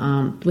about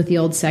with the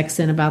old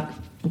sexton about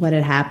what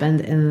had happened,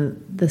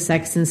 and the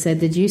sexton said,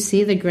 did you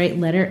see the great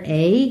letter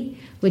A,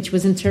 which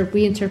was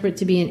we interpret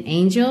to be an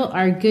angel?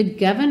 Our good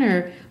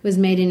governor was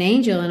made an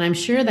angel, and I'm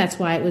sure that's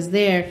why it was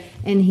there.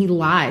 And he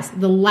lies.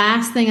 The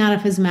last thing out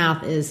of his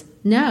mouth is,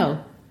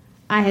 no,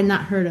 I had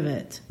not heard of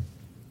it.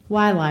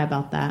 Why lie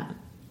about that?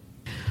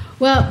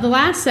 Well, the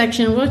last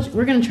section,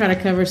 we're going to try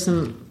to cover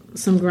some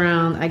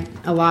ground,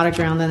 a lot of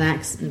ground the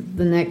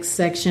next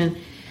section.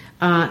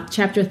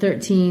 Chapter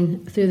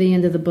 13 through the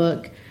end of the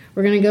book.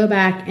 We're going to go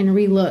back and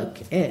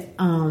relook at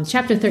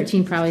chapter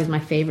 13. Probably is my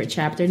favorite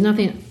chapter.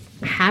 Nothing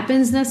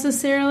happens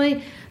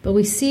necessarily, but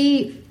we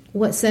see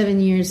what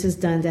 7 years has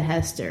done to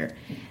Hester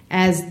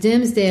as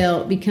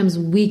Dimmesdale becomes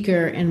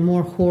weaker and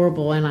more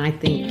horrible, and I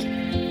think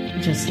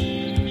just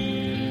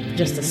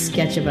a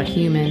sketch of a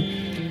human,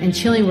 and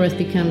Chillingworth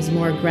becomes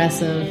more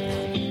aggressive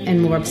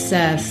and more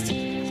obsessed.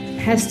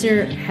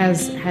 Hester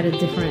has had a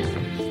different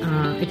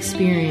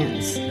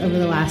experience over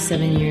the last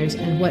 7 years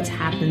and what's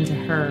happened to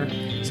her.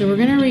 So we're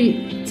going to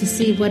read to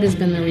see what has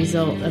been the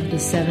result of the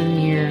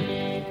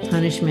 7-year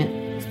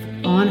punishment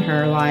on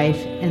her life,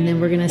 and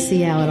then we're going to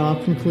see how it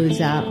all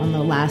concludes out on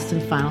the last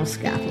and final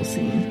scaffold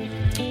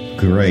scene.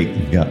 Great.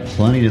 We've got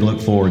plenty to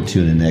look forward to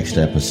in the next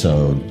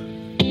episode.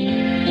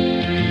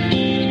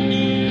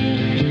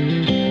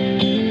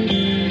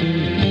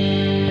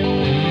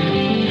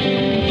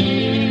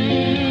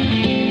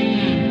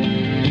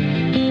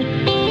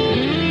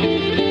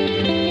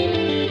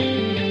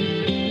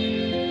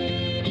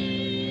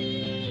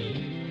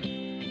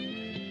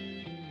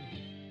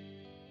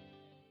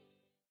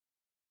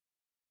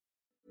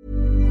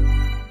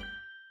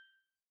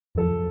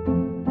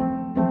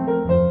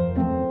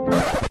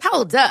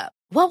 Hold up.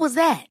 What was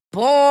that?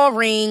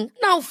 Boring.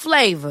 No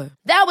flavor.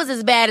 That was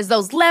as bad as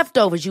those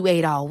leftovers you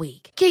ate all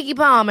week. Keke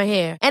Palmer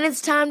here, and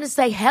it's time to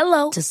say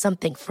hello to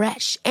something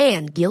fresh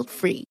and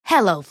guilt-free.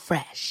 Hello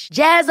Fresh.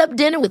 Jazz up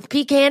dinner with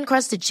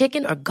pecan-crusted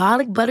chicken or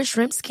garlic butter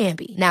shrimp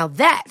scampi. Now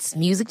that's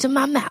music to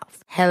my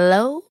mouth.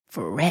 Hello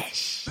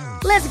Fresh.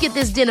 Let's get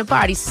this dinner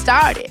party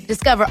started.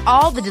 Discover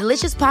all the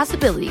delicious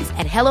possibilities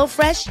at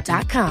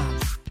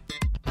HelloFresh.com.